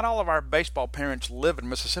 because not all of our baseball parents live in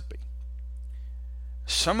Mississippi.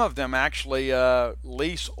 Some of them actually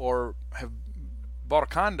lease or have bought a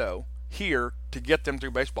condo here to get them through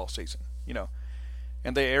baseball season,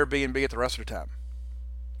 and they Airbnb it the rest of the time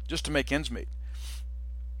just to make ends meet.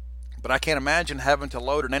 But I can't imagine having to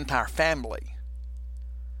load an entire family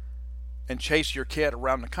and chase your kid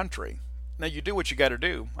around the country. Now, you do what you got to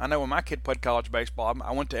do. I know when my kid played college baseball,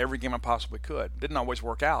 I went to every game I possibly could. It didn't always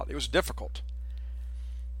work out. It was difficult.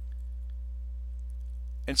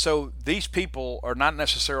 And so these people are not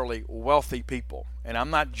necessarily wealthy people. And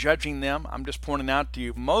I'm not judging them. I'm just pointing out to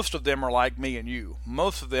you, most of them are like me and you.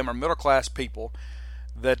 Most of them are middle-class people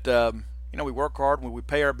that, we work hard, we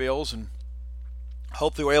pay our bills, and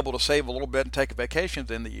hopefully we're able to save a little bit and take a vacation at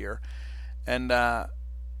the end of the year. And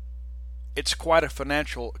it's quite a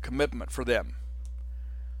financial commitment for them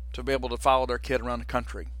to be able to follow their kid around the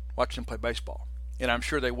country, watch them play baseball. And I'm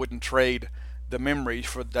sure they wouldn't trade the memories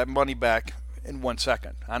for that money back in 1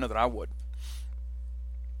 second. I know that I would.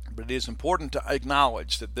 But it is important to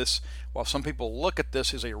acknowledge that this, while some people look at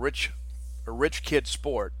this as a rich kid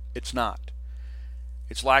sport, it's not.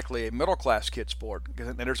 It's likely a middle class kid sport.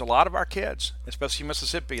 And there's a lot of our kids, especially in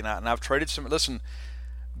Mississippi, and I've traded some. Listen,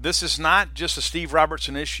 this is not just a Steve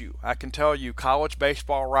Robertson issue. I can tell you, college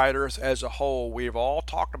baseball writers as a whole, we've all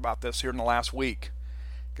talked about this here in the last week,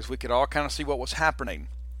 because we could all kind of see what was happening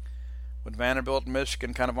with Vanderbilt and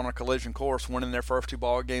Michigan kind of on a collision course, winning their first 2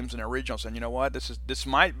 ball games in their regionals. And you know what? This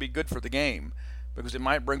might be good for the game, because it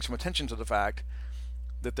might bring some attention to the fact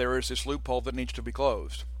that there is this loophole that needs to be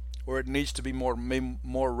closed, or it needs to be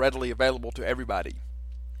more readily available to everybody.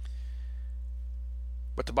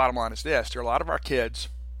 But the bottom line is this: there are a lot of our kids,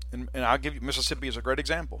 and I'll give you Mississippi as a great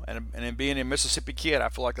example. And in being a Mississippi kid, I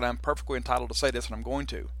feel like that I'm perfectly entitled to say this, and I'm going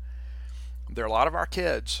to. There are a lot of our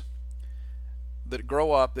kids that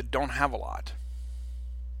grow up that don't have a lot.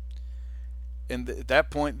 And at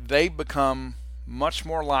that point, they become much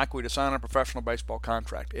more likely to sign a professional baseball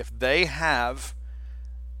contract if they have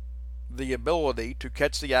the ability to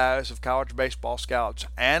catch the eyes of college baseball scouts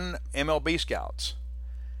and MLB scouts.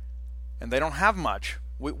 And they don't have much.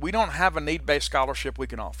 We don't have a need-based scholarship we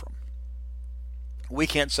can offer them. We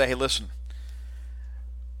can't say, hey, listen,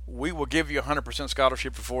 we will give you a 100%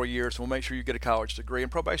 scholarship for 4 years, and we'll make sure you get a college degree,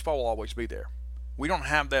 and pro baseball will always be there. We don't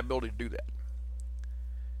have the ability to do that.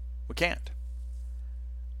 We can't.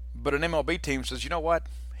 But an MLB team says, you know what?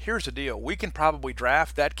 Here's the deal. We can probably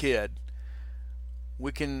draft that kid.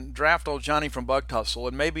 We can draft old Johnny from Bug Tussle,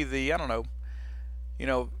 and maybe the,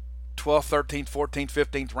 12th, 13th, 14th,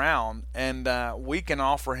 15th round, and we can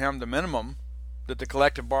offer him the minimum that the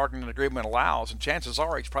collective bargaining agreement allows, and chances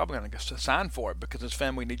are he's probably going to sign for it because his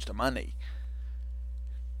family needs the money.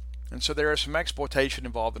 And so there is some exploitation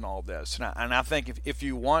involved in all this. And I think if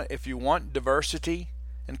you want diversity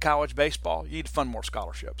in college baseball, you need to fund more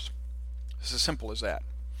scholarships. It's as simple as that.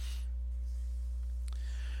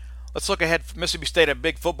 Let's look ahead. Mississippi State had a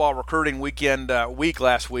big football recruiting week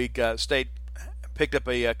last week. State picked up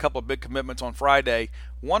a couple of big commitments on Friday.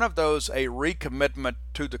 One of those a recommitment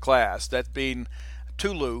to the class, that being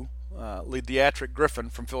Tulu, Leatrick Griffin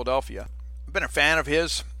from Philadelphia. I've been a fan of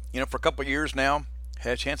his, for a couple of years now.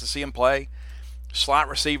 Had a chance to see him play. Slot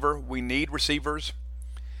receiver. We need receivers.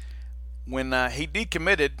 When he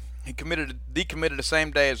decommitted, He decommitted the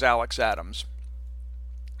same day as Alex Adams.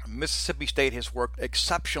 Mississippi State has worked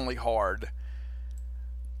exceptionally hard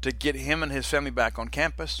to get him and his family back on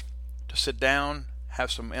campus, to sit down,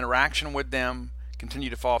 have some interaction with them, continue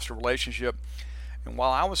to foster a relationship. And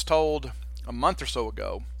while I was told a month or so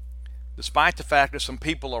ago, despite the fact that some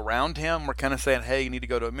people around him were kind of saying, hey, you need to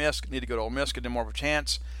go to Ole Miss, give them more of a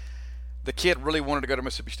chance, the kid really wanted to go to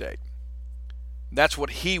Mississippi State. That's what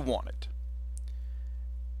he wanted.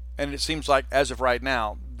 And it seems like, as of right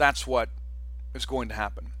now, that's what is going to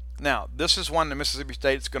happen. Now, this is one that Mississippi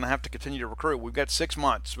State is going to have to continue to recruit. We've got 6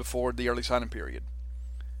 months before the early signing period.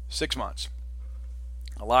 6 months.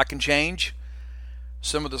 A lot can change.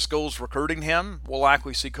 Some of the schools recruiting him will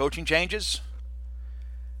likely see coaching changes.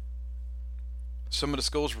 Some of the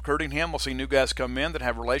schools recruiting him will see new guys come in that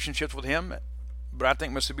have relationships with him. But I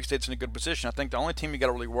think Mississippi State's in a good position. I think the only team you got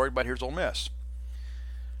to really worry about here is Ole Miss.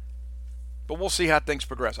 But we'll see how things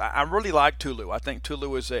progress. I really like Tulu. I think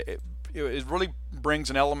Tulu it really brings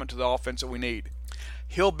an element to the offense that we need.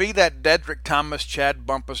 He'll be that Dedrick Thomas, Chad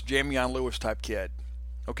Bumpus, Jamion Lewis type kid.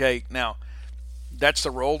 Okay, now, that's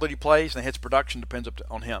the role that he plays, and his production depends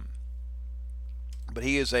on him. But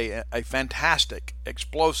he is a fantastic,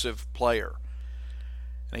 explosive player.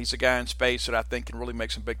 And he's a guy in space that I think can really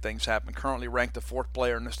make some big things happen. Currently ranked the 4th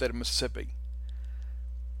player in the state of Mississippi.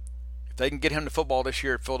 If they can get him to football this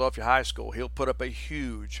year at Philadelphia High School, he'll put up a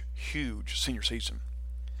huge, huge senior season.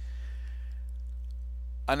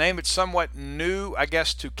 A name that's somewhat new, I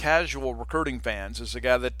guess, to casual recruiting fans is a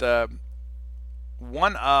guy that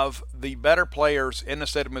one of the better players in the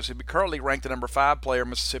state of Mississippi, currently ranked the number 5 player in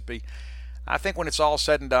Mississippi. I think when it's all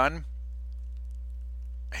said and done,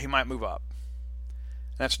 he might move up.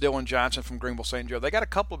 That's Dylan Johnson from Greenville St. Joe. They got a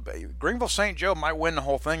couple of Greenville St. Joe might win the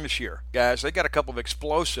whole thing this year, guys. They got a couple of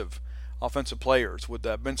explosive offensive players with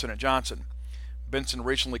Benson and Johnson. Benson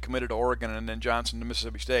recently committed to Oregon, and then Johnson to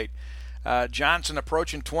Mississippi State. Johnson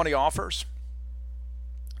approaching 20 offers.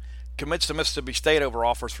 Commits to Mississippi State over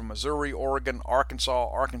offers from Missouri, Oregon,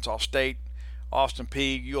 Arkansas State, Austin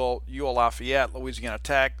Peay, UL Lafayette, Louisiana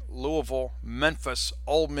Tech, Louisville, Memphis,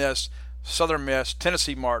 Ole Miss, Southern Miss,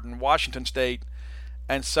 Tennessee Martin, Washington State,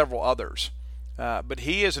 and several others. But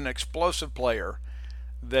he is an explosive player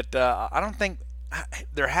that I don't think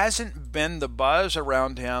there hasn't been the buzz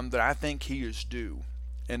around him that I think he is due.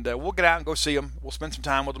 And we'll get out and go see him. We'll spend some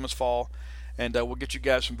time with him this fall, and we'll get you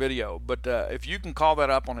guys some video. But if you can call that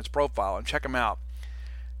up on his profile and check him out,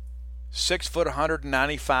 6 foot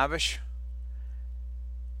 195-ish.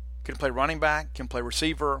 Can play running back, can play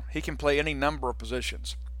receiver. He can play any number of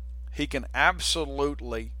positions. He can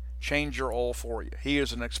absolutely change your all for you. He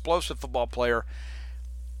is an explosive football player.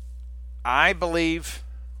 I believe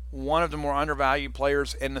one of the more undervalued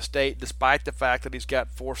players in the state, despite the fact that he's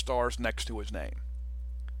got 4 stars next to his name.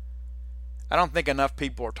 I don't think enough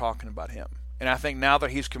people are talking about him. And I think now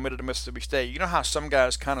that he's committed to Mississippi State, you know how some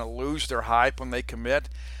guys kind of lose their hype when they commit?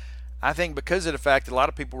 I think because of the fact that a lot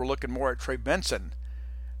of people were looking more at Trey Benson,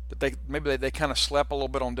 that they kind of slept a little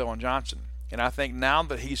bit on Dylan Johnson. And I think now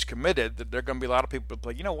that he's committed, that there are going to be a lot of people that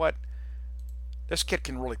play, you know what? This kid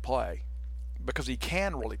can really play, because he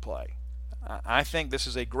can really play. I think this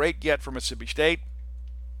is a great get for Mississippi State.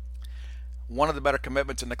 One of the better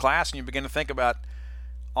commitments in the class, and you begin to think about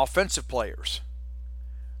offensive players.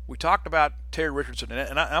 We talked about Terry Richardson,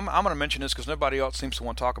 and I'm going to mention this because nobody else seems to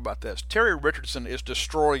want to talk about this. Terry Richardson is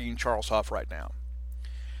destroying Charles Huff right now.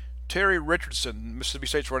 Terry Richardson, Mississippi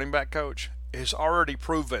State's running back coach, has already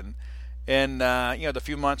proven in the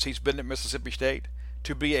few months he's been at Mississippi State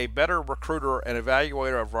to be a better recruiter and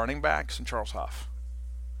evaluator of running backs than Charles Huff.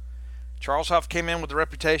 Charles Huff came in with the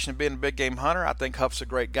reputation of being a big game hunter. I think Huff's a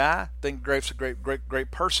great guy. I think Grafe's a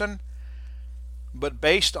great person. But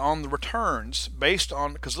based on the returns,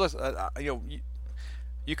 because listen,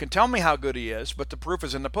 you can tell me how good he is, but the proof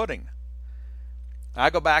is in the pudding.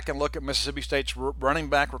 I go back and look at Mississippi State's running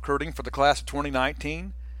back recruiting for the class of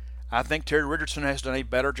 2019. I think Terry Richardson has done a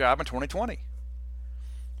better job in 2020.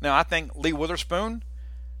 Now, I think Lee Witherspoon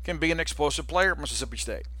can be an explosive player at Mississippi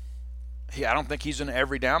State. I don't think he's an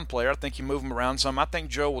every down player. I think you move him around some. I think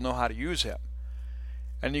Joe will know how to use him.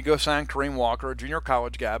 And you go sign Kareem Walker, a junior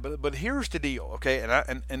college guy. But here's the deal, okay?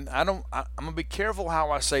 I'm gonna be careful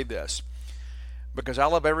how I say this, because I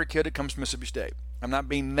love every kid that comes to Mississippi State. I'm not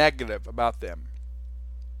being negative about them.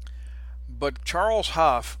 But Charles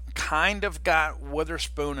Huff kind of got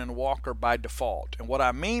Witherspoon and Walker by default. And what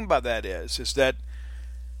I mean by that is that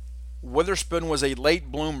Witherspoon was a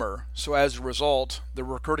late bloomer, so as a result, the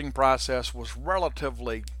recruiting process was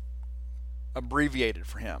relatively abbreviated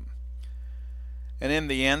for him. And in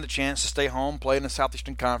the end, the chance to stay home, play in the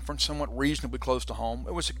Southeastern Conference, somewhat reasonably close to home,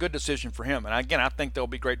 it was a good decision for him. And again, I think there'll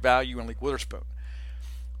be great value in Leek Witherspoon.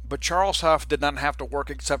 But Charles Huff did not have to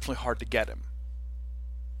work exceptionally hard to get him,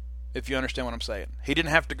 if you understand what I'm saying. He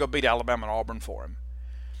didn't have to go beat Alabama and Auburn for him.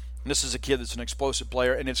 And this is a kid that's an explosive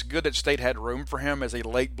player, and it's good that State had room for him as a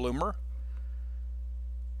late bloomer.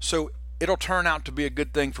 So it'll turn out to be a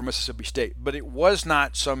good thing for Mississippi State. But it was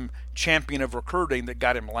not some champion of recruiting that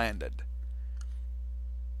got him landed.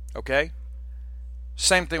 Okay?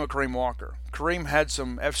 Same thing with Kareem Walker. Kareem had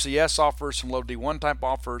some FCS offers, some low D1 type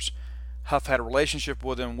offers. Huff had a relationship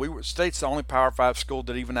with him. State's the only Power 5 school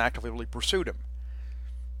that even actively really pursued him.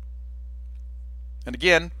 And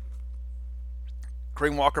again,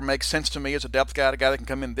 Kareem Walker makes sense to me as a depth guy, a guy that can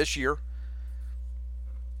come in this year.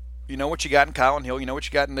 You know what you got in Kylan Hill. You know what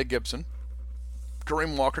you got in Nick Gibson.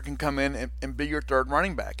 Kareem Walker can come in and be your third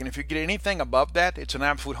running back. And if you get anything above that, it's an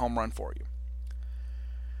absolute home run for you.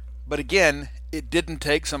 But again, it didn't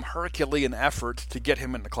take some Herculean effort to get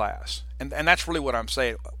him in the class. And that's really what I'm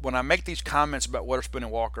saying. When I make these comments about Witherspoon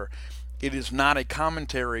and Walker, it is not a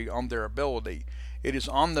commentary on their ability. It is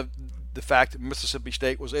on the fact that Mississippi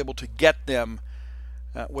State was able to get them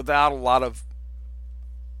without a lot of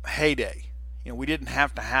heyday. We didn't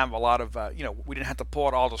have to have a lot of, we didn't have to pull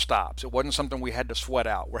out all the stops. It wasn't something we had to sweat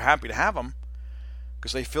out. We're happy to have them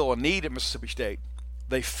because they fill a need at Mississippi State.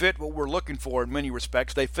 They fit what we're looking for in many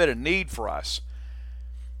respects. They fit a need for us.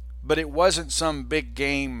 But it wasn't some big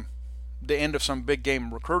game, the end of some big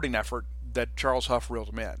game recruiting effort that Charles Huff reeled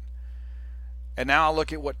them in. And now I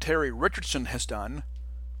look at what Terry Richardson has done.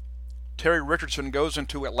 Terry Richardson goes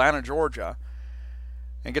into Atlanta, Georgia,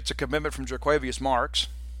 and gets a commitment from Jaquavius Marks,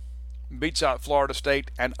 beats out Florida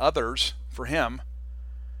State and others for him,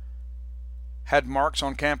 had Marks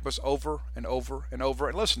on campus over and over and over.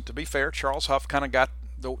 And listen, to be fair, Charles Huff kind of got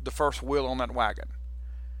the first wheel on that wagon.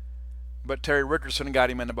 But Terry Richardson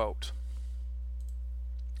got him in the boat.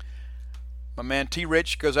 My man T.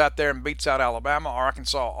 Rich goes out there and beats out Alabama,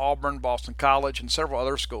 Arkansas, Auburn, Boston College, and several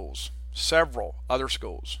other schools.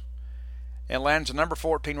 And lands the number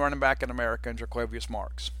 14 running back in America in Jaquavius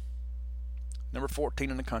Marks. Number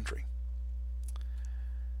 14 in the country.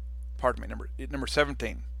 Pardon me, number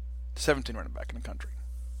 17. 17 running back in the country.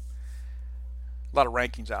 A lot of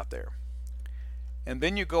rankings out there. And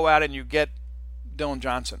then you go out and you get Dylan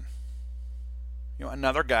Johnson.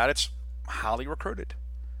 Another guy that's highly recruited.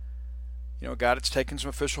 A guy that's taken some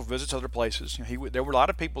official visits other places. There were a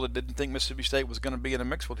lot of people that didn't think Mississippi State was going to be in the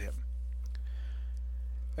mix with him.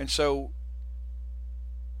 And so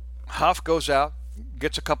Huff goes out,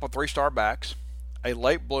 gets a couple 3-star backs, a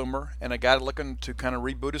late bloomer, and a guy looking to kind of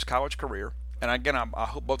reboot his college career. And again, I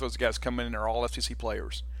hope both those guys come in and are all SEC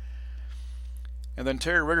players. And then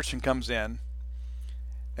Terry Richardson comes in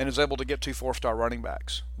and is able to get 2 4-star running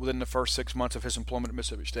backs within the first 6 months of his employment at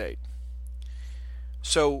Mississippi State.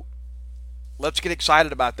 So let's get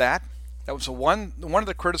excited about that. That was one of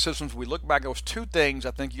the criticisms we look back. There was 2 things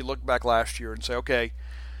I think you look back last year and say, okay,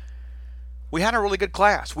 we had a really good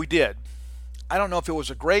class. We did. I don't know if it was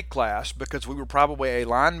a great class because we were probably a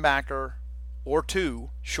linebacker or 2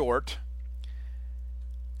 short.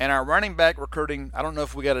 And our running back recruiting, I don't know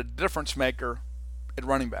if we got a difference maker at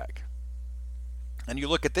running back. And you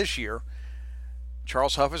look at this year,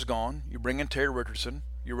 Charles Huff is gone. You bring in Terry Richardson.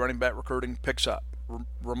 Your running back recruiting picks up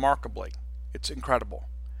remarkably. It's incredible.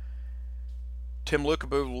 Tim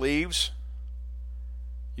Lukabu leaves.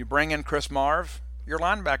 You bring in Chris Marv. Your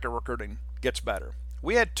linebacker recruiting gets better.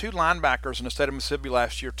 We had 2 linebackers in the state of Mississippi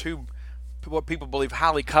last year, 2 what people believe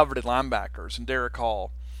highly coveted linebackers, and Derek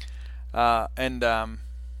Hall and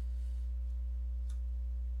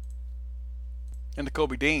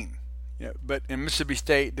Kobe Dean. But in Mississippi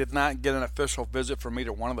State did not get an official visit from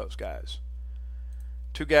either one of those guys.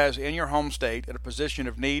 2 guys in your home state at a position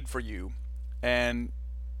of need for you, and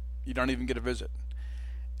you don't even get a visit.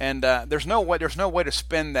 And there's no way to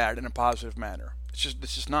spin that in a positive manner. It's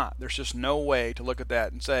just not. There's just no way to look at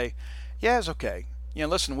that and say, yeah, it's okay.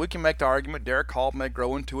 Listen, we can make the argument Derek Hall may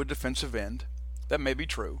grow into a defensive end. That may be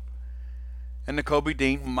true. And Kobe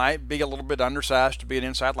Dean might be a little bit undersized to be an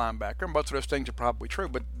inside linebacker, and both of those things are probably true.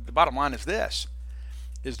 But the bottom line is this,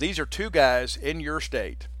 is these are 2 guys in your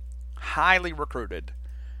state, highly recruited,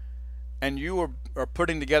 and you are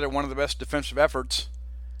putting together one of the best defensive efforts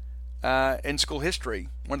in school history,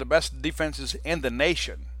 one of the best defenses in the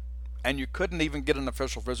nation, and you couldn't even get an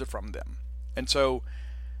official visit from them. And so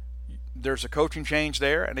there's a coaching change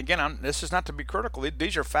there. And again, this is not to be critical.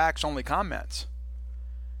 These are facts-only comments.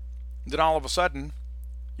 Then all of a sudden,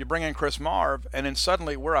 you bring in Chris Marv, and then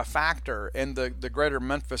suddenly we're a factor in the greater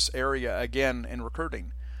Memphis area again in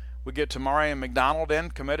recruiting. We get Tamari McDonald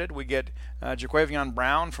in committed. We get Jaquavion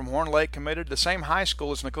Brown from Horn Lake committed. The same high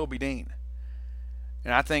school as N'Kobe Dean.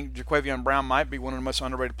 And I think Jaquavion Brown might be one of the most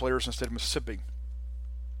underrated players in the state of Mississippi.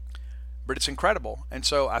 But it's incredible. And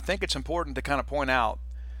so I think it's important to kind of point out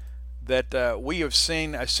that we have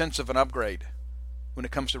seen a sense of an upgrade when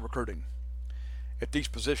it comes to recruiting at these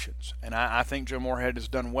positions. And I think Joe Moorhead has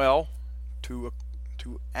done well to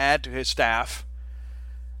add to his staff.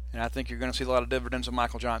 And I think you're going to see a lot of dividends of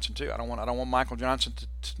Michael Johnson too. I don't want Michael Johnson's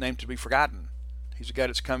name to be forgotten. He's a guy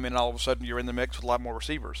that's come in and all of a sudden you're in the mix with a lot more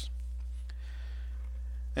receivers.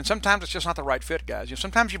 And sometimes it's just not the right fit, guys.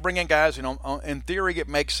 Sometimes you bring in guys, in theory it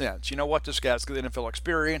makes sense. You know what? This guy's got NFL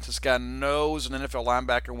experience. This guy knows an NFL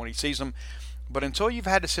linebacker when he sees him. But until you've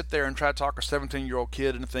had to sit there and try to talk a 17-year-old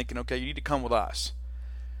kid into thinking, okay, you need to come with us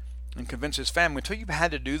and convince his family, until you've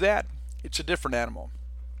had to do that, it's a different animal.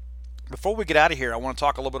 Before we get out of here, I want to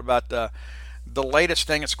talk a little bit about the latest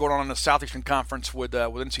thing that's going on in the Southeastern Conference with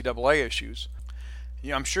NCAA issues.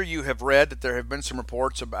 I'm sure you have read that there have been some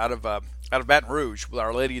reports out of Baton Rouge with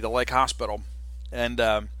Our Lady of the Lake Hospital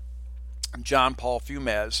and John Paul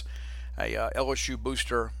Fumez, a LSU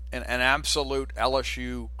booster, and an absolute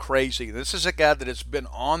LSU crazy. This is a guy that has been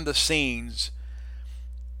on the scenes,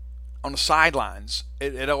 on the sidelines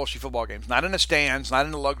at LSU football games, not in the stands, not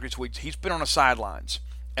in the luxury suites. He's been on the sidelines,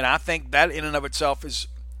 and I think that in and of itself is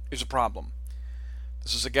a problem.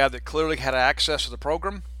 This is a guy that clearly had access to the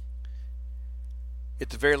program. At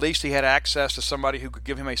the very least, he had access to somebody who could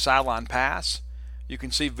give him a sideline pass. You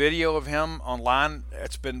can see video of him online.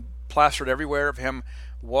 It's been plastered everywhere of him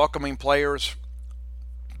welcoming players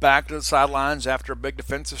back to the sidelines after a big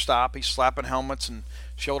defensive stop. He's slapping helmets and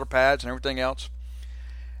shoulder pads and everything else.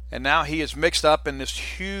 And now he is mixed up in this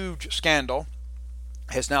huge scandal,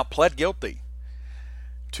 has now pled guilty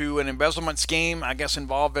to an embezzlement scheme, I guess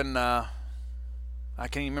involving, I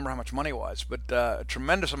can't even remember how much money it was, but a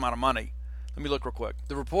tremendous amount of money. Let me look real quick.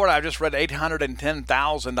 The report I just read,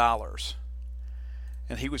 $810,000.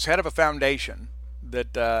 And he was head of a foundation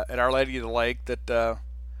that at Our Lady of the Lake that, that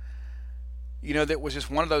was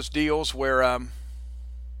just one of those deals where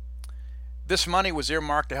this money was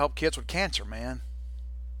earmarked to help kids with cancer, man.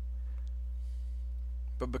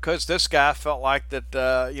 But because this guy felt like that,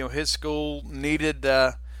 his school needed,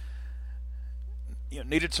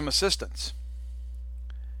 needed some assistance,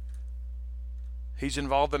 he's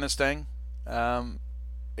involved in this thing.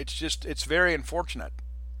 It's very unfortunate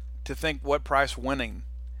to think what price winning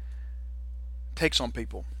takes on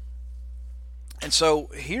people. And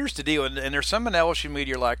so here's the deal, and there's some in LSU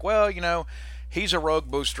media like, well, he's a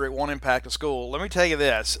rogue booster, it won't impact the school. Let me tell you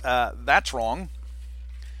this, that's wrong.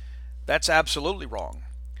 That's absolutely wrong.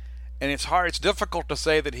 And it's difficult to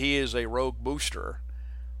say that he is a rogue booster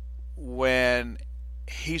when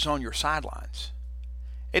he's on your sidelines.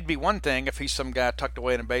 It'd be one thing if he's some guy tucked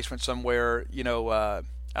away in a basement somewhere,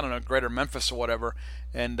 greater Memphis or whatever,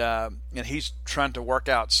 and he's trying to work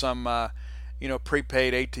out some,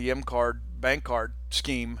 prepaid ATM card, bank card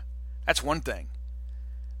scheme. That's one thing.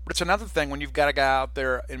 But it's another thing when you've got a guy out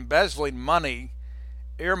there embezzling money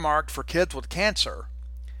earmarked for kids with cancer,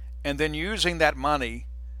 and then using that money,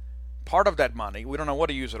 part of that money, we don't know what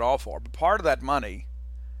to use it all for, but part of that money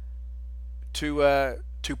to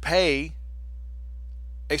pay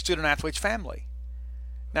a student athlete's family.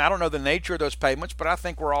 Now, I don't know the nature of those payments, but I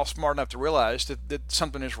think we're all smart enough to realize that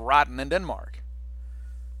something is rotten in Denmark.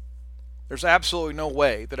 There's absolutely no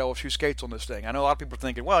way that LSU skates on this thing. I know a lot of people are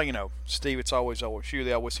thinking, well, Steve, it's always LSU.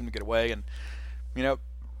 They always seem to get away. And, I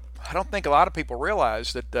don't think a lot of people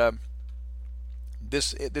realize that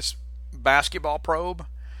this basketball probe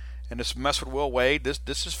and this mess with Will Wade,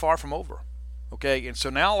 this is far from over. Okay, and so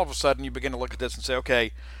now all of a sudden you begin to look at this and say,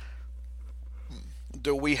 okay,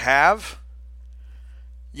 do we have,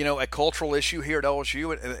 a cultural issue here at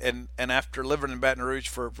LSU? And after living in Baton Rouge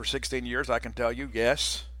for 16 years, I can tell you,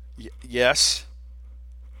 yes,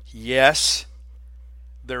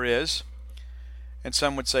 there is. And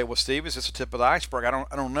some would say, well, Steve, is this a tip of the iceberg? I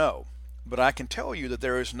don't know. But I can tell you that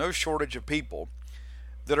there is no shortage of people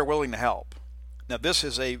that are willing to help. Now, this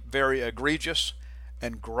is a very egregious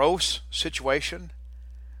and gross situation.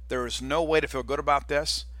 There is no way to feel good about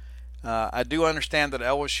this. I do understand that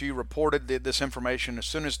LSU reported this information as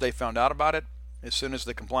soon as they found out about it, as soon as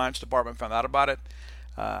the compliance department found out about it.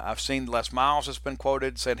 I've seen Les Miles has been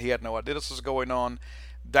quoted saying he had no idea this was going on.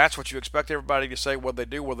 That's what you expect everybody to say. What they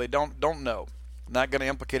do, what they don't know. Not going to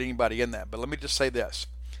implicate anybody in that. But let me just say this.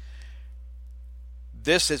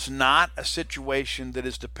 This is not a situation that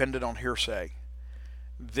is dependent on hearsay.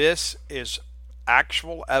 This is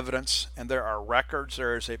actual evidence, and there are records.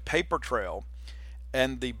 There is a paper trail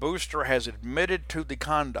and the booster has admitted to the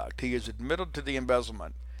conduct. He has admitted to the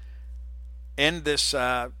embezzlement in this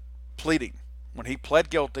pleading. When he pled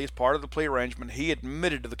guilty as part of the plea arrangement, he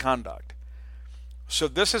admitted to the conduct. So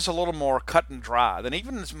this is a little more cut and dry than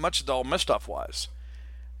even as much as the Ole Miss stuff was.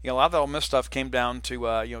 A lot of the Ole Miss stuff came down to,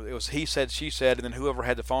 it was he said, she said, and then whoever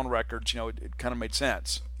had the phone records, it kind of made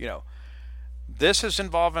sense. This is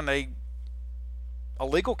involving a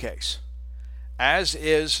legal case, as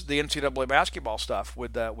is the NCAA basketball stuff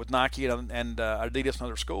with Nike and Adidas and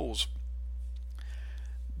other schools.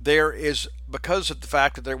 There is, because of the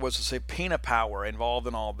fact that there was a subpoena power involved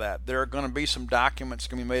in all that, there are going to be some documents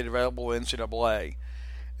going to be made available in NCAA.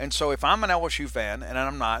 And so if I'm an LSU fan, and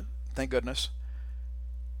I'm not, thank goodness,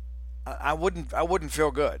 I wouldn't feel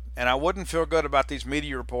good. And I wouldn't feel good about these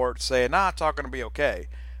media reports saying, it's all going to be okay.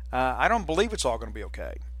 I don't believe it's all going to be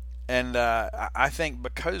okay. And I think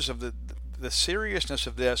because of the seriousness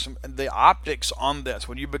of this, and the optics on this,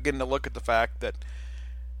 when you begin to look at the fact that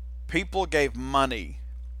people gave money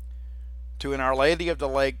to an Our Lady of the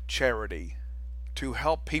Lake charity to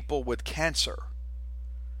help people with cancer,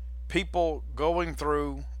 people going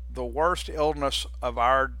through the worst illness of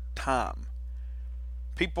our time,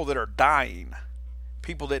 people that are dying,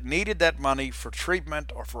 people that needed that money for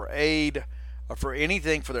treatment or for aid or for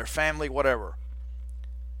anything for their family, whatever.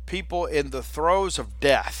 People in the throes of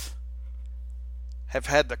death have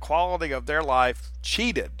had the quality of their life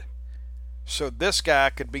cheated so this guy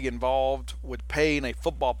could be involved with paying a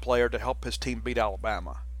football player to help his team beat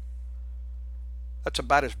Alabama. That's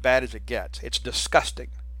about as bad as it gets. It's disgusting.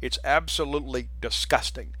 It's absolutely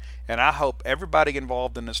disgusting. And I hope everybody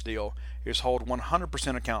involved in this deal is held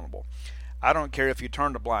 100% accountable. I don't care if you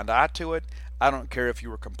turned a blind eye to it. I don't care if you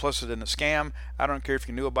were complicit in the scam. I don't care if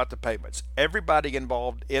you knew about the payments. Everybody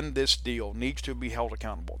involved in this deal needs to be held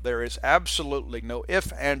accountable. There is absolutely no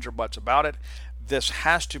ifs, ands, or buts about it. This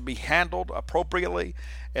has to be handled appropriately.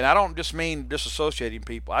 And I don't just mean disassociating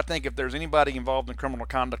people. I think if there's anybody involved in criminal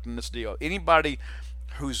conduct in this deal, anybody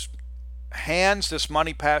whose hands this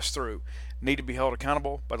money passed through, need to be held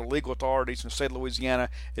accountable by the legal authorities in the state of Louisiana,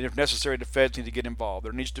 and if necessary, the feds need to get involved.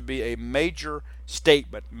 There needs to be a major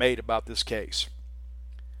statement made about this case.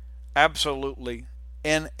 Absolutely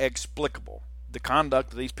inexplicable, the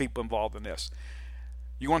conduct of these people involved in this.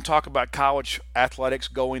 You want to talk about college athletics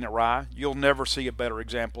going awry? You'll never see a better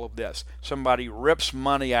example of this. Somebody rips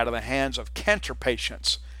money out of the hands of cancer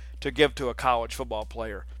patients to give to a college football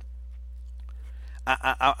player.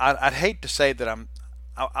 I'd hate to say that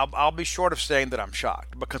I'll be short of saying that I'm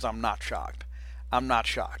shocked, because I'm not shocked. I'm not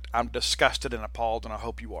shocked. I'm disgusted and appalled, and I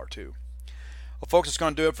hope you are too. Well, folks, it's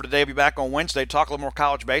going to do it for today. I'll be back on Wednesday, talk a little more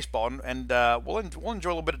college baseball, and we'll enjoy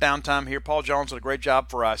a little bit of downtime here. Paul Jones did a great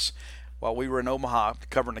job for us while we were in Omaha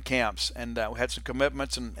covering the camps, and we had some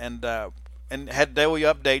commitments and had daily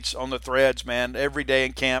updates on the threads, man, every day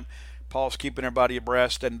in camp. Paul's keeping everybody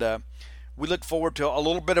abreast, and we look forward to a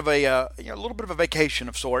little bit of a vacation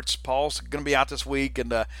of sorts. Paul's going to be out this week,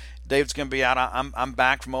 and David's going to be out. I'm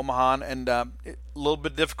back from Omaha, and a little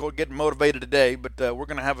bit difficult getting motivated today, but we're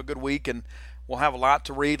going to have a good week, and we'll have a lot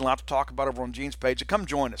to read, and a lot to talk about over on Gene's page. So come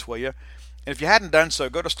join us, will you? And if you hadn't done so,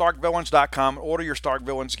 go to StarkVillains.com and order your Stark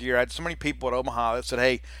Villains gear. I had so many people at Omaha that said,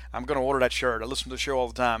 hey, I'm going to order that shirt. I listen to the show all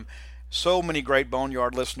the time. So many great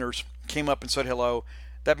Boneyard listeners came up and said hello.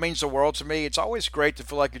 That means the world to me. It's always great to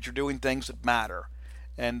feel like that you're doing things that matter.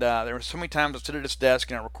 And there are so many times I sit at this desk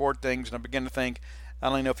and I record things and I begin to think, I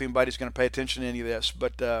don't even know if anybody's going to pay attention to any of this,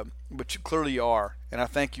 but clearly you are. And I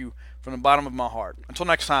thank you from the bottom of my heart. Until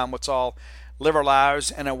next time, let's all live our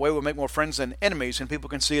lives in a way we'll make more friends than enemies, and people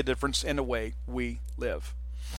can see a difference in the way we live.